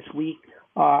hedge on this week.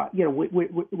 We're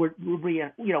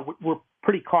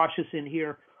pretty cautious in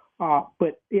here.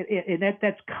 But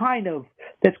that's kind of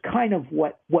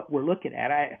what we're looking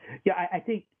at. I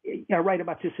think I write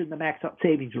about this in the Max Out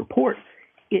Savings report.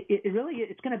 It really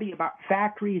it's going to be about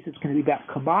factories. It's going to be about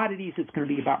commodities. It's going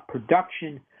to be about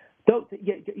production.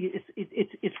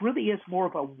 It really is more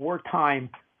of a wartime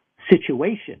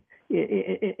situation,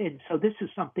 and so this is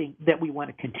something that we want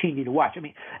to continue to watch. I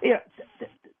mean,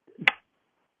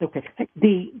 okay,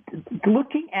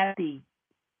 looking at the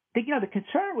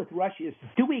concern with Russia is,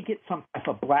 do we get some type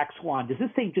of black swan? Does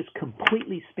this thing just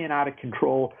completely spin out of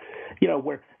control?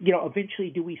 Where eventually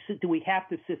do we have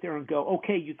to sit there and go,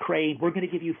 okay, Ukraine, we're going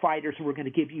to give you fighters and we're going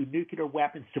to give you nuclear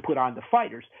weapons to put on the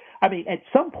fighters? I mean, at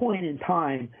some point in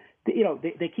time,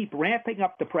 they keep ramping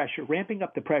up the pressure,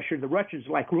 and the Russians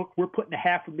are like, look, we're putting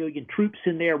 500,000 troops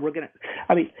in there.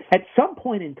 At some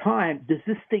point in time, does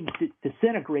this thing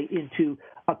disintegrate into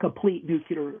a complete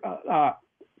nuclear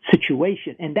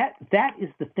situation? And that is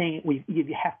the thing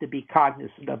you have to be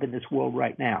cognizant of in this world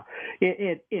right now.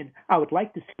 And I would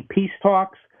like to see peace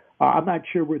talks. I'm not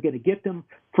sure we're going to get them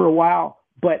for a while,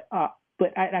 but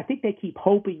I think they keep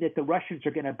hoping that the Russians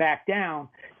are going to back down.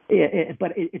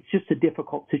 But it's just a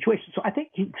difficult situation. So I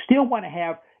think you still want to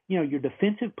have your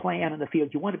defensive plan on the field.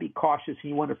 You want to be cautious and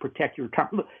you want to protect your return.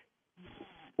 Look,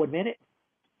 1 minute.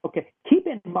 Okay, keep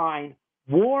in mind,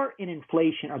 war and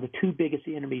inflation are the two biggest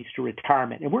enemies to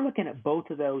retirement. And we're looking at both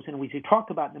of those. And we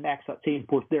talk about in the Max Out Savings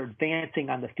report, they're advancing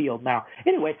on the field now.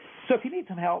 Anyway, so if you need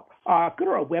some help, go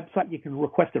to our website. You can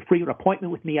request a free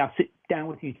appointment with me. I'll sit down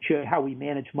with you and show you how we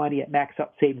manage money at Max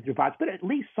Out Savings Advisors. But at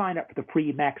least sign up for the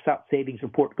free Max Out Savings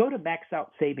report. Go to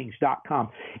maxoutsavings.com.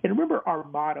 And remember our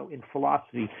motto in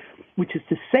philosophy, which is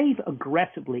to save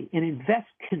aggressively and invest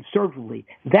conservatively.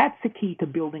 That's the key to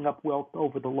building up wealth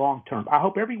over the long term. I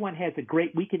hope everyone has a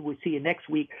great weekend. We'll see you next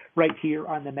week right here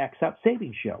on the Max Out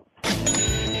Savings Show.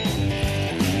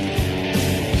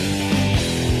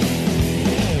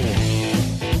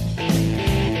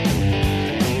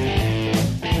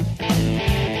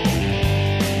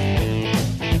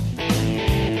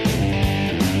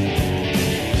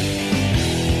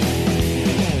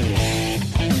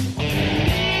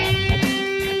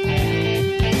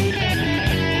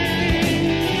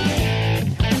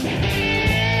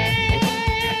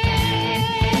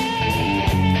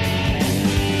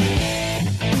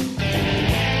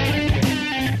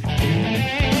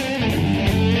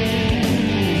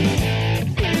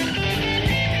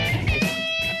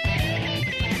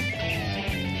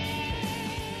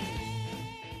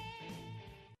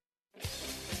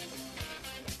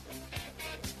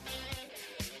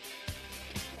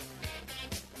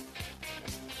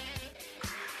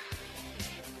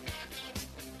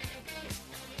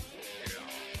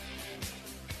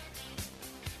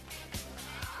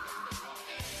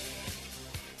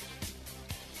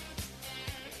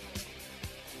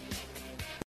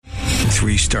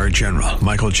 Three-star General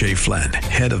Michael J. Flynn,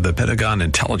 head of the Pentagon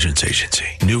Intelligence Agency,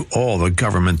 knew all the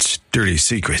government's dirty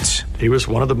secrets. He was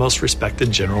one of the most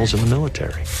respected generals in the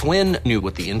military. Flynn knew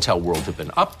what the intel world had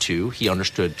been up to. He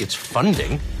understood its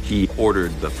funding. He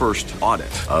ordered the first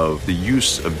audit of the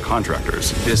use of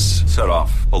contractors. This set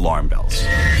off alarm bells.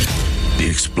 The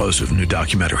explosive new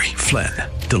documentary, Flynn,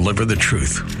 Deliver the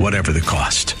Truth, Whatever the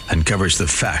Cost, uncovers the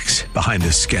facts behind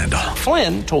this scandal.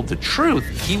 Flynn told the truth.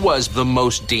 He was the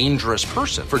most dangerous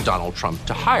person for Donald Trump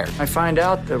to hire. I find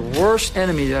out the worst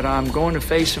enemy that I'm going to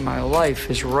face in my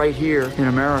life is right here in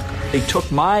America. They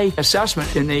took my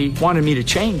assessment and they wanted me to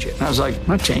change it. And I was like, I'm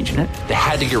not changing it. They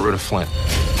had to get rid of Flynn.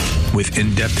 With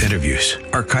in-depth interviews,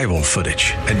 archival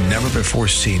footage, and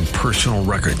never-before-seen personal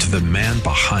records of the man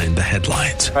behind the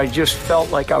headlines. I just felt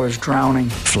like I was drowning.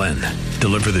 Flynn,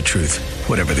 Deliver the Truth,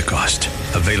 Whatever the Cost.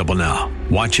 Available now.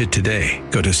 Watch it today.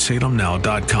 Go to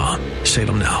salemnow.com.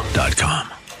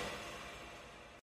 salemnow.com.